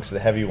trunks, the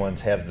heavy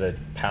ones, have the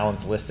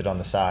pounds listed on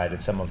the side,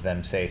 and some of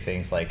them say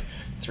things like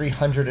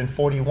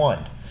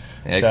 341.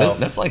 Yeah, So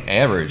that's like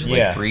average, like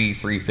Yeah.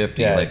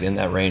 350, Yeah. like in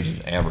that range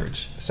is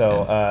average.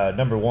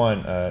 number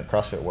one,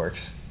 CrossFit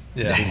works.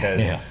 Yeah.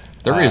 Because Yeah,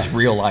 there is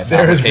real life.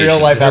 there is application. real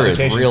life There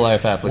application. is real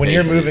life application. When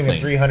you're of these moving a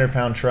things.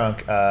 300-pound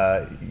trunk,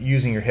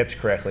 using your hips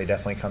correctly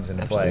definitely comes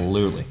into play.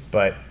 Absolutely.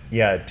 But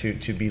yeah,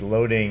 to be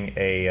loading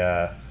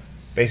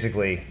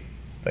basically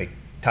like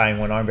tying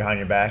one arm behind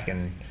your back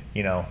and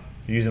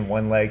using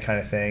one leg kind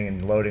of thing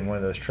and loading one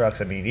of those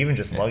trucks. I mean, even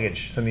just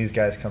luggage. Some of these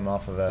guys come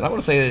off of And I want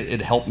to say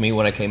it helped me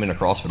when I came into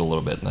CrossFit a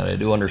little bit, and that I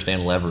do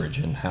understand leverage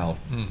and how,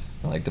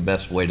 like, the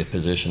best way to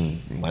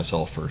position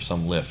myself for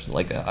some lift.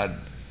 Like,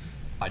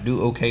 I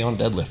do okay on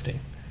deadlifting,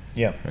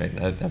 Yeah.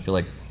 right? I feel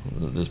like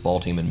this ball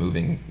team and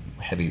moving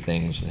heavy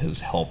things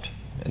has helped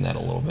in that a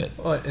little bit.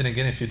 Well, and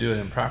again, if you do it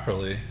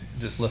improperly,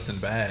 just lifting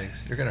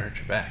bags, you're gonna hurt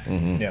your back.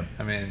 Yeah.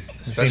 I mean,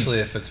 especially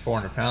if it's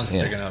 400 pounds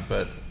you're Yeah. picking up.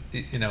 But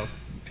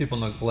people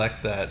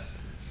neglect that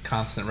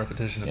constant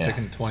repetition of Yeah.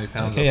 picking 20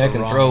 pounds. Okay, up I the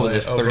can wrong throw way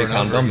this over and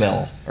 30-pound over again.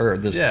 dumbbell or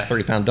this Yeah.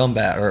 30-pound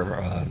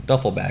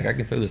duffel bag. I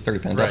can throw this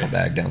 30-pound duffel Right.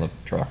 bag down the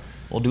truck.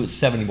 We'll do it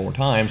 70 more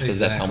times because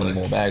that's how many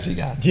Exactly. more bags you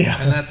got.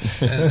 Yeah. And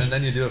that's and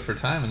then you do it for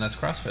time, and that's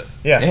CrossFit.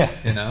 Yeah. Yeah.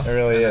 You know, It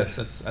really And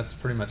is. That's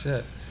pretty much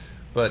it.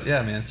 But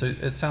yeah, man. So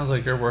it sounds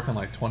like you're working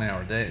like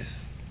 20-hour days.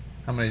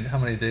 How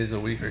many days a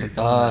week are you doing?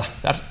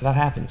 That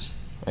happens.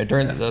 Right?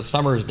 During the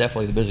summer is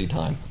definitely the busy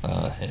time,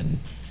 and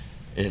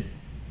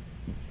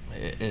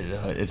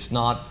it's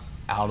not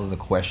out of the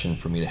question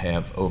for me to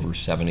have over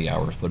 70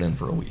 hours put in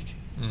for a week.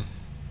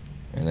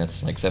 And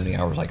that's like 70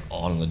 hours like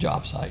on the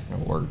job site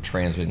or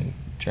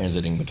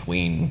transiting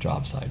between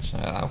job sites.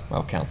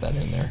 I'll count that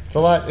in there. It's a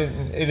lot.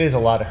 It is a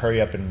lot to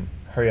hurry up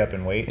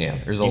and wait. Yeah,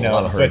 there's a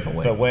lot of hurry up and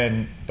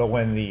wait. But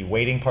when the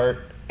waiting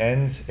part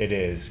ends, it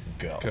is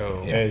go.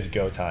 Go. It is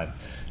go time.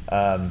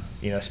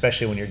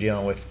 Especially when you're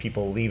dealing with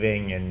people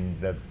leaving and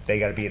they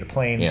got to be at a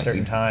plane at a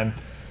certain time.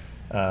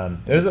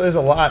 There's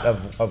a lot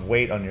of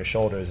weight on your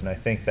shoulders, and I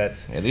think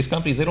that's These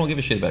companies, they don't give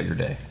a shit about your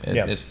day.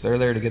 They're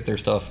there to get their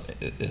stuff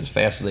as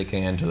fast as they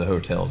can to the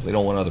hotels. They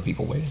don't want other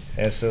people waiting.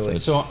 absolutely.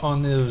 So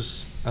on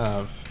those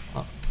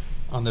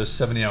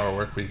 70-hour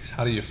work weeks,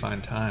 how do you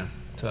find time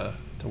to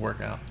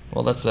work out?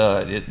 Well, that's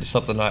it's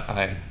something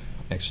I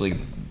actually,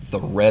 the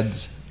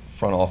Reds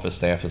front office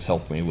staff has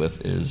helped me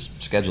with is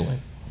scheduling.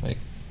 Like,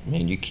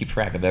 you keep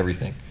track of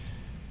everything.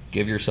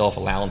 Give yourself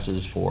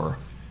allowances for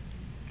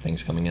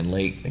things coming in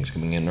late, things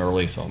coming in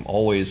early. So I'm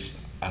always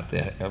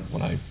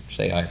when I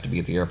say I have to be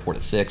at the airport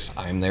at 6,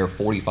 I'm there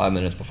 45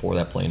 minutes before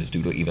that plane is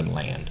due to even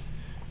land.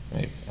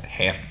 Right? I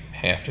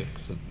have to,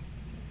 because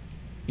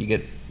you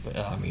get,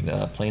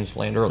 planes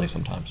land early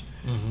sometimes.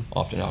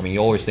 Often, you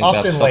always think about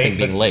Often something late,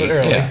 being but late,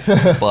 early.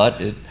 yeah,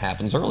 but it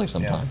happens early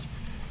sometimes.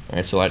 All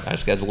right, so I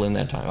schedule in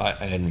that time.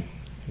 And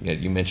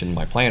you mentioned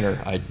my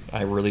planner.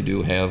 I really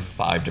do have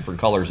 5 different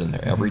colors in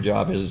there. Every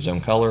job has its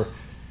own color.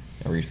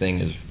 Everything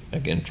is,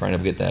 again, trying to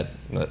get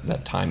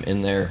that time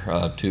in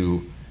there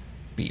to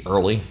be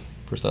early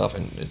for stuff.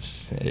 And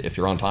if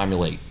you're on time, you're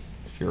late.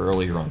 If you're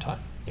early, you're on time.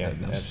 Yeah,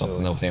 That's absolutely.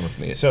 something that was hammered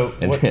for me. So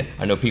and what-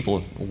 I know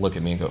people look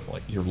at me and go,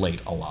 like, you're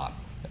late a lot.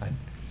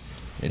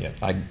 Yeah.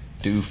 I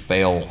do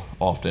fail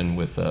often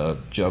with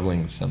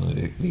juggling some of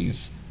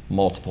these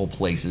multiple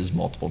places,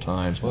 multiple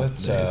times. Well,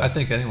 multiple it's, days. I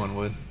think anyone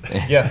would.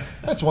 Yeah,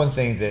 that's one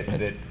thing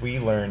that we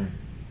learned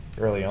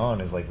early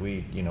on is like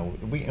we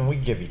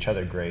give each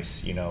other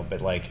grace,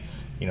 but like,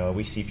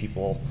 we see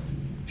people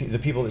the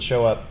people that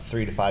show up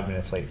 3 to 5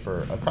 minutes late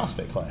for a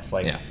CrossFit class.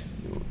 Like, Yeah.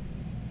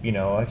 you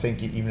know, I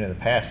think even in the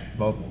past,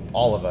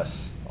 all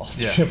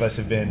three Yeah. of us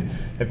have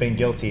been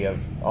guilty of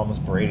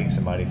almost berating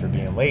somebody for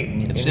being late.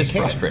 And It's and you just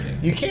can't. frustrating.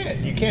 You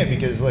can't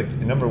because, like,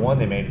 number one,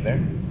 they made it there.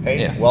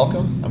 Hey, Yeah.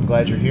 welcome. I'm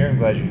glad you're here. I'm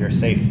glad you're here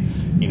safe.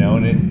 You know,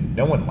 and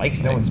no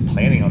one's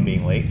planning on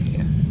being late.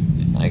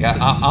 Like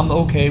I'm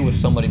okay with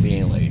somebody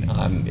being late.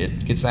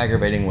 It gets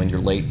aggravating when you're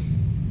late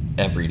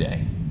every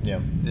day, Yeah.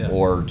 Yeah.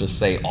 or just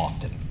say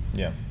often.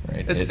 Yeah.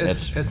 Right? It's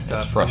tough.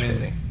 It's frustrating.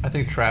 I mean, I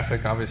think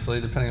traffic, obviously,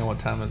 depending on what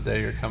time of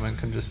day you're coming,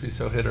 can just be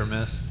so hit or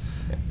miss.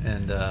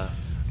 And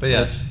but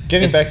yeah, It's-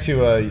 Getting back to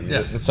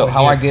Yeah. the So point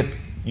how I here,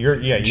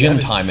 get you gym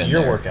have time in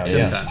your there workout.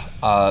 Gym is,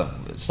 time.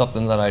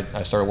 something that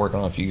I started working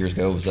on a few years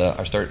ago was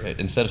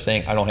instead of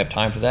saying I don't have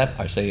time for that,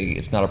 I say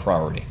it's not a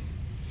priority.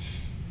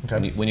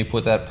 Okay. When you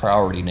put that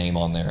priority name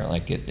on there,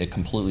 like it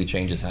completely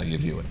changes how you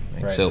view it.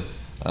 Like, Right. So,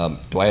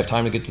 do I have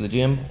time to get to the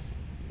gym?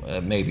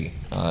 Maybe.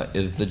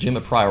 Is the gym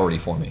a priority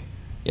for me?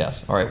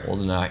 Yes. All right. Well,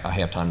 then I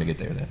have time to get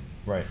there then.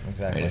 Right.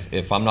 Exactly. Right?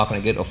 If I'm not going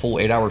to get a full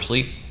 8 hours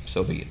sleep,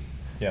 so be it.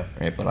 Yeah.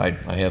 Right. But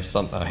I have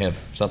something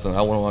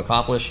I want to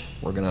accomplish.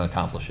 We're going to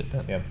accomplish it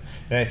then. Yeah,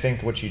 and I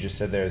think what you just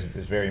said there is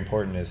very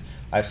important. Is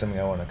I have something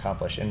I want to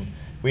accomplish, and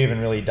we haven't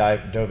really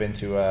dove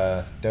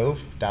into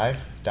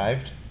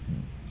dived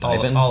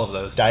all of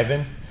those. dive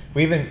in.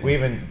 We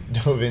even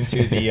dove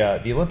into the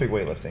Olympic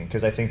weightlifting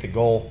because I think the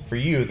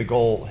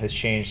goal has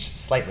changed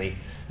slightly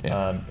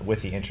Yeah.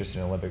 with the interest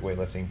in Olympic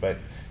weightlifting. But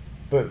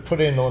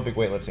put in Olympic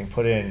weightlifting,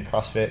 put in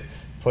CrossFit,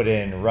 put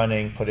in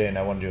running, put in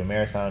I want to do a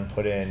marathon,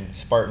 put in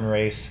Spartan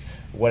race,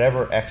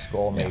 whatever X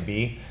goal may Yeah.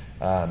 be.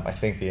 I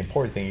think the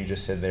important thing you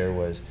just said there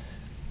was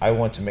I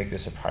want to make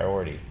this a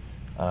priority,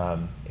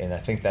 and I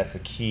think that's the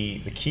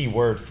key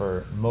word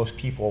for most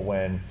people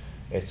when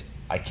it's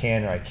I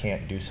can or I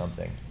can't do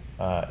something.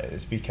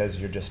 It's because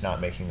you're just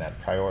not making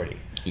that priority.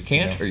 You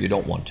can't, You know? or you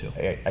don't want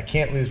to. I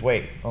can't lose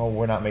weight. Oh,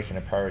 we're not making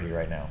a priority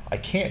right now. I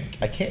can't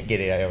get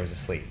 8 hours of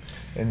sleep.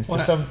 And for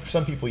Well,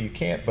 some people you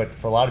can't, but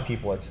for a lot of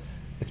people it's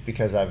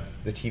because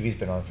the TV's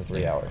been on for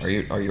 3 hours. Are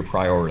you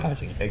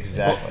prioritizing?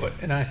 Exactly.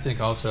 And I think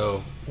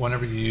also,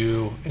 whenever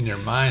you, in your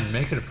mind,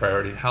 make it a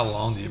priority, how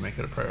long do you make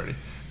it a priority?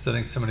 So I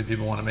think so many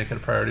people want to make it a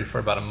priority for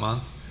about a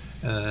month,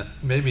 and then if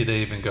maybe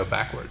they even go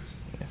backwards.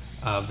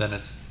 Then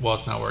it's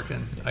not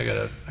working. I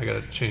gotta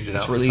change it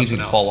out. It's for really easy something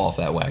to else. fall off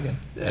that wagon.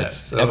 Yeah, It's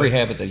so every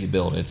it's- habit that you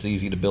build. It's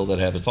easy to build that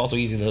habit. It's also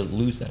easy to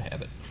lose that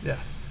habit. Yeah,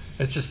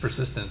 it's just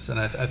persistence, and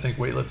I think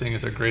weightlifting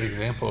is a great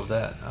example of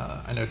that.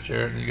 I know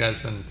Jarrett and you guys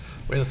have been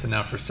weightlifting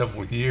now for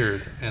several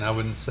years, and I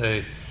wouldn't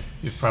say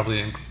you've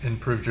probably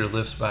improved your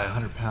lifts by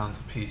 100 pounds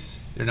a piece.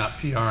 You're not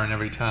PRing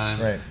every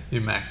time Right. you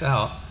max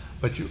out,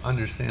 but you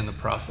understand the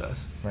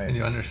process, Right. and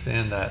you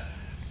understand that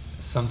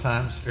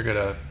sometimes you're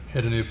gonna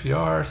hit a new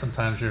PR,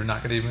 sometimes you're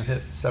not gonna even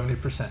hit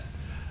 70%,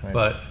 Right.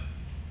 but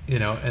you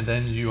know, and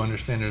then you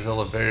understand there's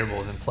other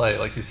variables in play.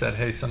 Like you said,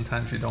 hey,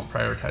 sometimes you don't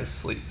prioritize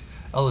sleep.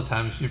 Other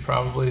times you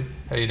probably,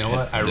 hey, you know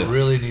what? I Yeah.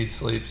 really need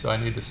sleep, so I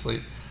need to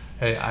sleep.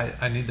 Hey,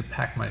 I need to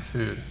pack my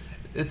food.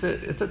 It's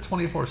a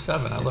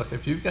 24/7. Look,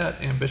 if you've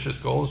got ambitious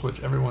goals,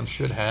 which everyone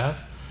should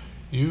have,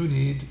 you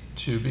need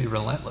to be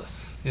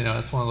relentless. You know,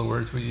 that's one of the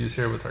words we use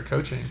here with our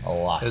coaching. A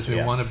lot, Is we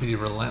yeah. want to be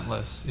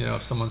relentless. You know,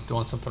 if someone's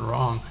doing something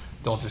wrong,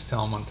 don't just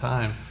tell them one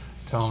time.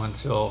 Tell them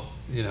until,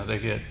 you know, they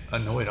get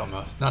annoyed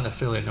almost. Not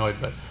necessarily annoyed,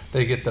 but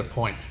they get the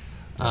point.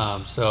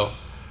 So,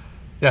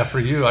 yeah, for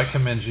you, I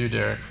commend you,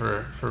 Derek,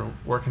 for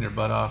working your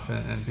butt off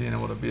and being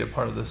able to be a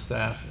part of this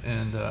staff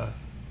and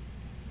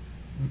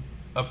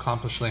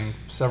accomplishing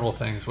several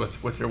things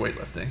with your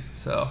weightlifting.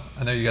 So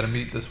I know you got to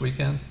meet this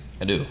weekend.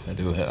 I do. I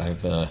do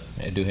have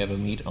a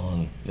meet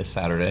on this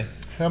Saturday.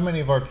 How many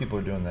of our people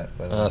are doing that,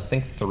 by the way? I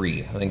think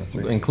 3. I think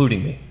Three.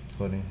 including me.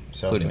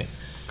 Including me.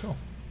 Cool.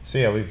 So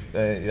yeah, we've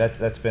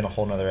that's been a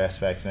whole nother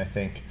aspect, and I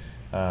think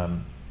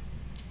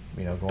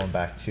going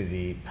back to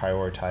the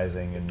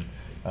prioritizing and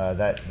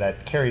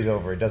that carries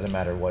over. It doesn't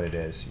matter what it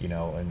is,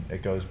 and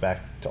it goes back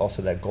to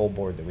also that goal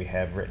board that we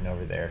have written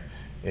over there.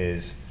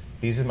 Is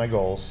these are my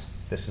goals.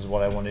 This is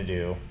what I want to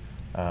do,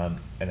 and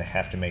I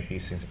have to make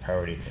these things a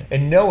priority.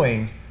 And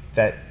knowing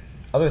that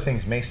other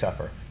things may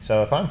suffer.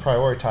 So if I'm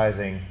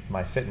prioritizing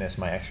my fitness,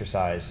 my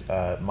exercise,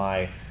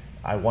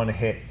 I want to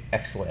hit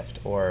X lift,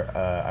 or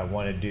I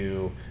want to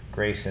do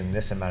Grace in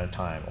this amount of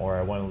time, or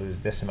I want to lose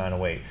this amount of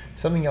weight.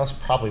 Something else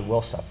probably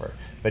will suffer.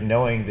 But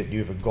knowing that you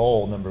have a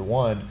goal, number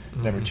one,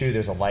 number two,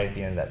 there's a light at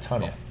the end of that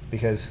tunnel. Yeah.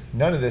 Because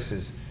none of this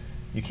is,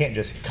 you can't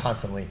just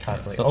constantly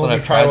Something only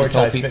I've tried to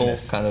tell prioritize people,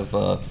 fitness. kind of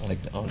like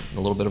on a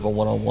little bit of a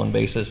one-on-one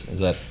basis, is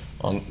that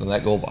on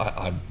that goal,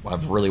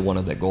 I've really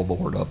wanted that goal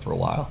board up for a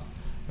while,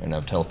 and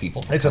I've tell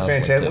people It's a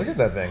constantly fantastic. to Look at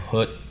that thing.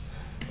 Put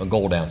a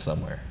goal down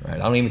somewhere, right? I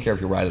don't even care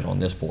if you write it on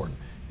this board.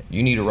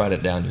 You need to write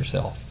it down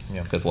yourself.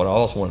 Yeah. Because what I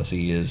also want to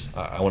see is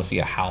I want to see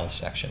a how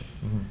section.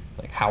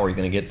 Like, how are you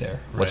going to get there?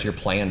 What's Right. your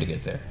plan to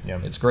get there? Yeah.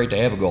 It's great to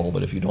have a goal,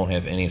 but if you don't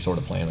have any sort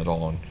of plan at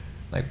all on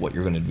like what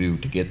you're going to do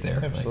to get there,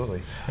 like,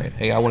 Absolutely. right?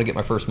 Hey, I want to get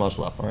my first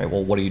muscle up. All right.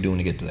 Well, what are you doing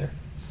to get to there?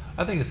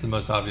 I think it's the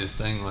most obvious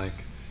thing.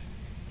 Like,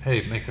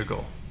 hey, make a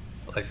goal.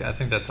 Like, I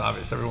think that's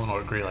obvious. Everyone will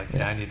agree, like,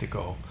 yeah, I need to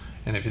go.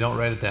 And if you don't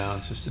write it down,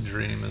 it's just a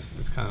dream, is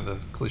kind of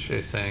the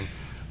cliche saying.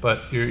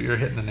 But you're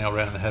hitting the nail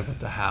right on the head with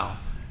the how.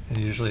 And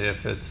usually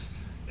if it's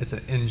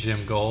an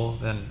in-gym goal,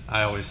 then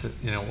I always,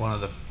 one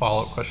of the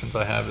follow-up questions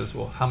I have is,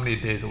 well, how many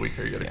days a week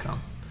are you going to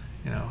come?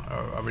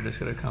 Are we just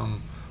going to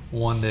come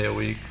one day a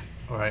week?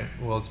 All right,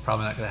 well, it's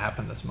probably not going to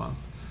happen this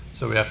month.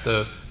 So we have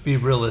to be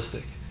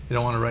realistic. You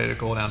don't want to write a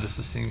goal down just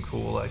to seem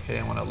cool, like, hey,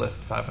 I want to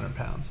lift 500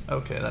 pounds.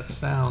 Okay, that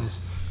sounds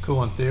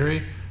cool in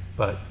theory,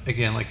 but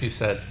again, like you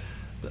said,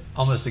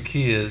 almost the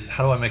key is,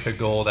 how do I make a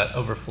goal that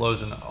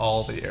overflows into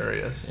all the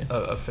areas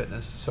of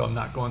fitness? So I'm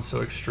not going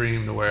so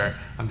extreme to where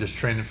I'm just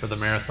training for the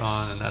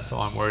marathon and that's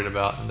all I'm worried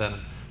about, and then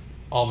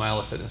all my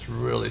other fitness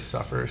really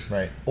suffers.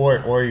 Right.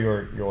 Or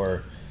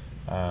your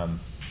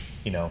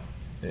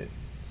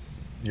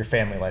your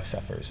family life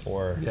suffers,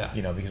 or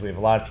because we have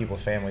a lot of people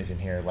with families in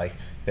here. Like,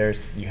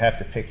 you have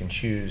to pick and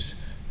choose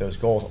those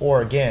goals,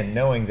 or again,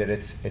 knowing that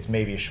it's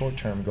maybe a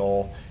short-term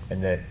goal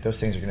and that those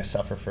things are going to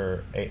suffer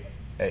for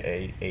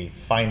a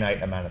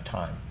finite amount of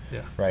time.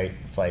 Yeah. Right.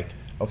 It's like,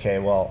 okay,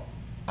 well,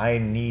 I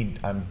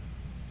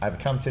have a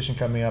competition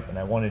coming up and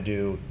I want to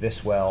do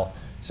this well.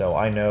 So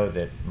I know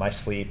that my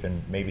sleep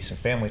and maybe some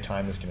family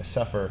time is going to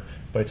suffer,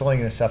 but it's only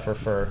going to suffer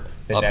for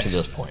the Up next to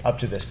this point. Up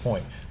to this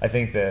point. I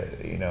think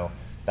that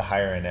the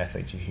higher end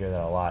athletes, you hear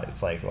that a lot.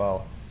 It's like,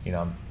 well,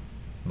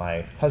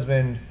 my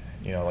husband,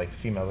 like the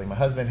females, like my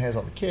husband has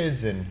all the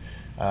kids, and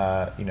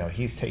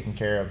he's taking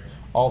care of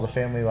all the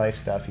family life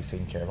stuff. He's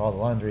taking care of all the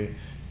laundry,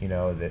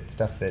 that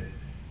stuff that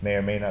may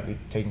or may not be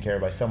taken care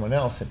of by someone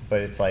else.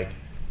 But it's like,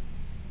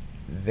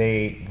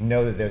 they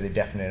know that there's a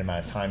definite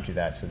amount of time to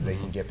that, so that they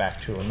can get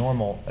back to a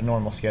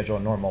normal schedule, a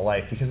normal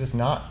life, because it's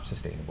not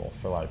sustainable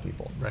for a lot of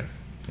people. Right.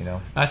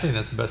 I think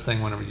that's the best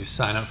thing. Whenever you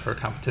sign up for a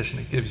competition,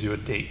 it gives you a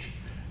date,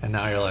 and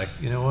now you're like,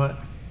 you know what?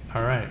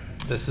 All right,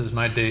 this is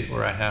my date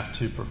where I have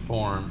to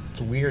perform.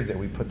 It's weird that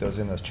we put those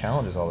in those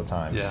challenges all the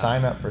time. Yeah.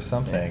 Sign up for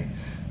something.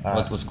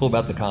 What's cool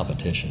about the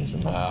competitions,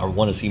 and I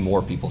want to see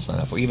more people sign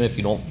up for, even if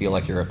you don't feel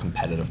like you're a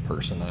competitive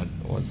person.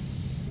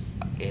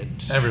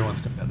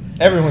 Everyone's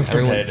competitive. Everyone's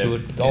Everyone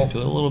competitive. to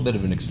a little bit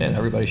of an extent.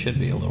 Everybody should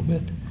be a little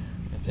bit,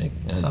 I think.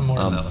 And, Some more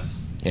than others.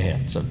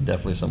 Yeah, so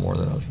definitely some more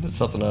than others. But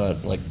something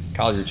like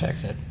Kyle Yurchak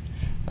said,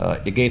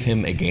 it gave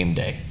him a game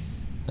day.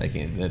 Like,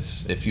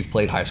 if you've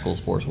played high school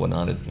sports,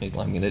 whatnot,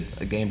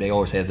 a game day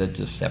always had that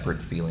just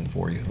separate feeling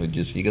for you.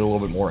 You get a little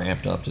bit more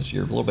amped up.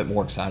 You're a little bit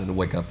more excited to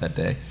wake up that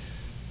day.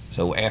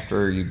 So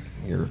after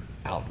you're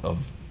out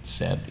of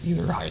said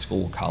either high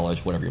school,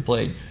 college, whatever you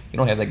played, you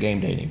don't have that game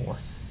day anymore.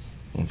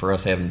 And for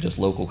us having just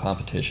local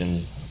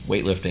competitions,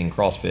 weightlifting,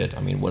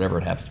 CrossFit, whatever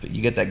it happens, but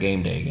you get that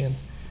game day again.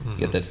 You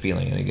get that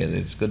feeling, and again,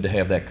 it's good to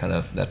have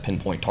that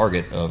pinpoint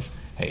target of,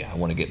 hey, I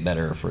want to get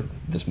better for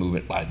this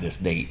movement by this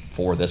date,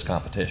 for this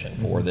competition,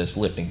 for this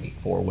lifting meet,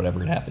 for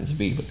whatever it happens to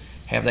be. But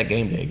have that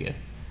game day again.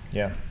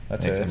 Yeah,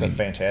 that's a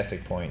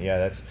fantastic point.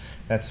 Yeah,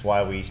 that's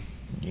why we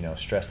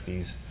stress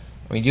these.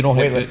 You don't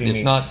have weightlifting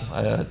it's meets. not,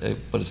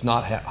 but it's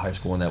not high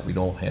school in that we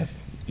don't have.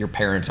 Your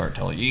parents aren't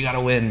telling you got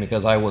to win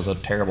because I was a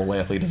terrible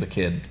athlete as a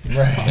kid.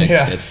 Right.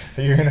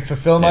 You're going to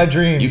fulfill my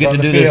dreams You get on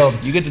to the do field.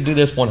 this. You get to do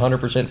this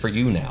 100% for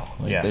you now.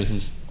 Yeah. This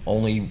is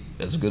only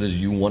as good as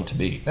you want to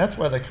be. That's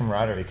where the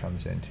camaraderie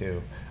comes in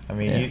too.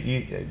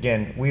 You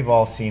again, we've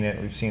all seen it.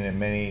 We've seen it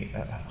many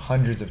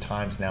hundreds of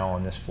times now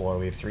on this floor.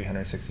 We have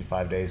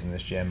 365 days in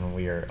this gym, and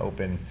we are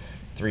open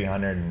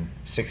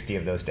 360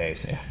 of those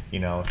days. Yeah.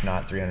 If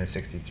not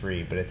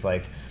 363. But it's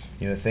like,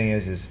 the thing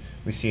is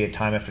we see it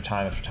time after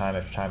time after time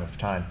after time after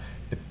time.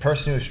 The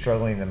person who is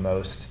struggling the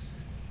most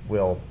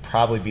will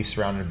probably be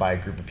surrounded by a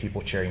group of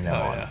people cheering them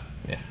on.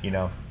 Yeah.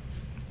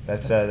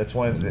 That's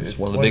one of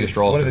the biggest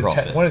draws to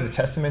CrossFit. One of the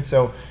testaments.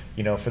 So,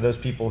 for those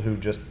people who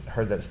just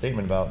heard that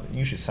statement about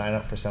you should sign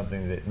up for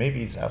something that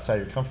maybe is outside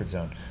your comfort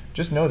zone,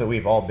 just know that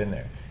we've all been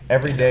there.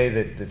 Every day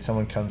that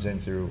someone comes in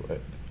through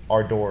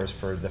our doors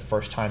for the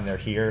first time they're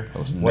here. I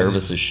was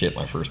nervous as shit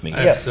my first meeting.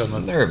 I have so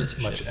nervous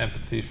as much shit.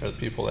 empathy for the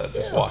people that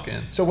just walk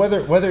in. So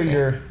whether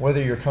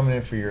you're coming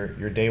in for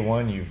your day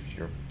one,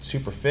 you're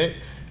super fit,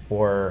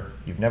 or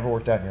you've never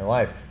worked out in your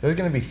life, there's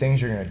going to be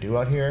things you're going to do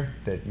out here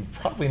that you've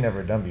probably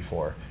never done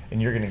before,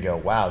 and you're going to go,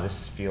 wow,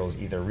 this feels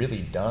either really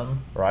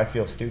dumb, or I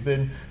feel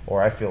stupid,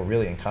 or I feel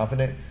really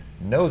incompetent.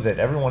 Know that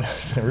everyone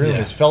else in the room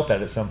has felt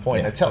that at some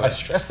point. I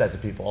stress that to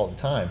people all the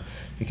time,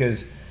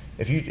 because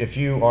if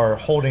you are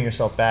holding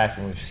yourself back,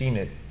 and we've seen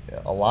it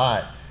a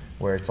lot,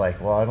 where it's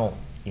like, well,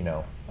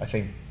 I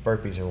think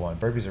burpees are one.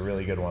 Burpees are a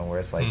really good one, where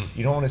it's like,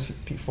 you don't want to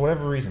see, for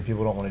whatever reason,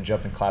 people don't want to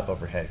jump and clap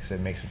overhead because it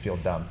makes them feel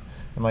dumb.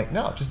 I'm like,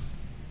 no, just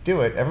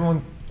do it.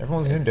 Everyone's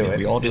going to do it.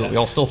 We all do it. We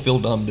all still feel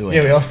dumb doing it.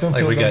 Yeah, we all still Like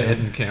feel we dumb. got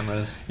hidden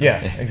cameras.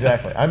 Yeah,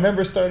 exactly. I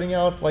remember starting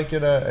out like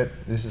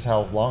this is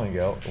how long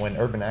ago, when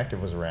Urban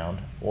Active was around,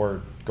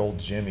 or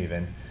Gold's Gym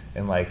even,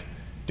 and like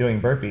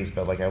doing burpees,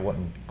 but like I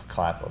wouldn't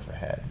clap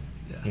overhead.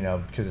 Yeah.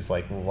 Because it's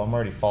like, well, I'm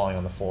already falling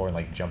on the floor and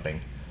like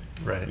jumping.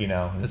 Right. and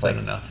Is it's that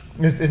like, enough?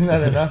 Isn't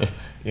that enough?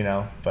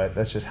 But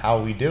that's just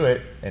how we do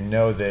it, and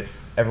know that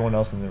everyone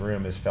else in the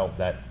room has felt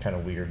that kind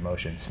of weird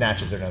motion.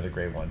 Snatches are another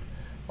great one.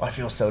 Oh, I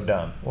feel so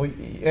dumb. Well,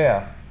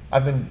 yeah,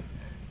 I've been.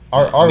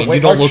 I mean, you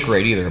don't look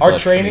great either. Our but,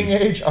 training I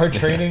mean, age, our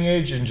training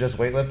age in just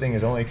weightlifting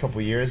is only a couple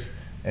years,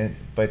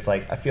 but it's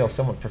like I feel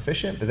somewhat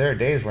proficient. But there are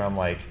days where I'm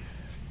like,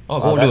 oh,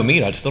 wow, going to a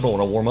meet, I still don't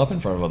want to warm up in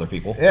front of other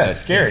people. yeah,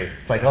 it's scary.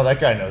 It's like, oh, that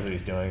guy knows what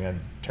he's doing, and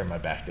turn my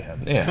back to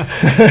him. Yeah.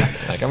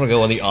 Like, I'm going to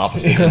go on the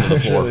opposite end of the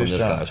floor from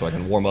this guy so I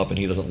can warm up and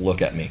he doesn't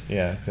look at me.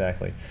 Yeah,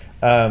 exactly.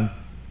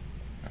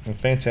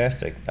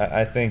 Fantastic.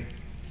 I think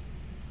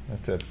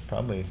that's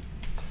probably.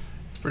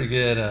 It's pretty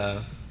good.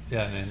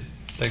 Yeah, man.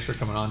 Thanks for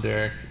coming on,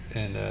 Derek,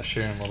 and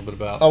sharing a little bit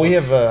about. Oh, I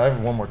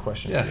have one more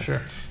question. Yeah, for you.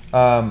 sure.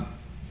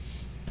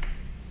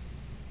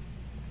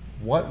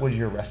 What would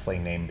your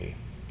wrestling name be?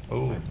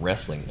 Oh,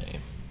 Wrestling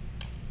name.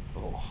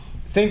 Oh.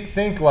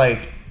 Think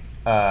like.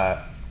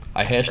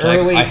 I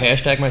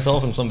hashtag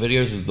myself in some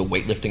videos as the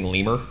weightlifting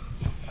lemur.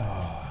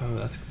 oh,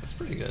 that's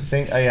pretty good.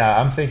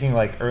 I'm thinking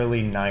like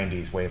early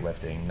 '90s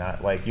weightlifting,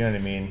 not like, you know what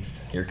I mean.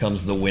 Here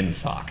comes the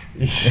windsock.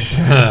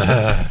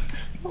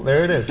 Well,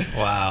 there it is.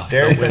 Wow.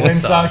 Derek the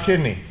Windsock. Windsock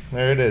Kidney.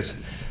 There it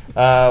is.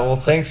 Well,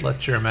 thanks.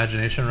 Let your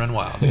imagination run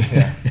wild.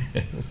 Yeah.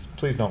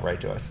 Please don't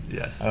write to us.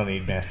 Yes. I don't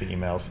need nasty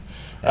emails.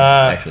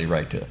 Actually,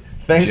 right to it.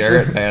 Thanks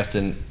Jarrett for-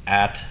 Baston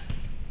at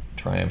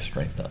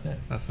triumphstrength.net.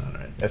 That's not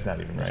right. That's not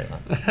even right.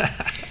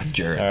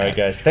 Jarrett. All right,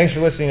 guys. Thanks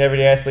for listening to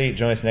Everyday Athlete.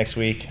 Join us next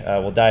week.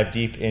 We'll dive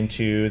deep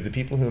into the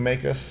people who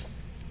make us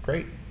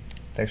great.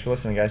 Thanks for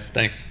listening, guys.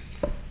 Thanks.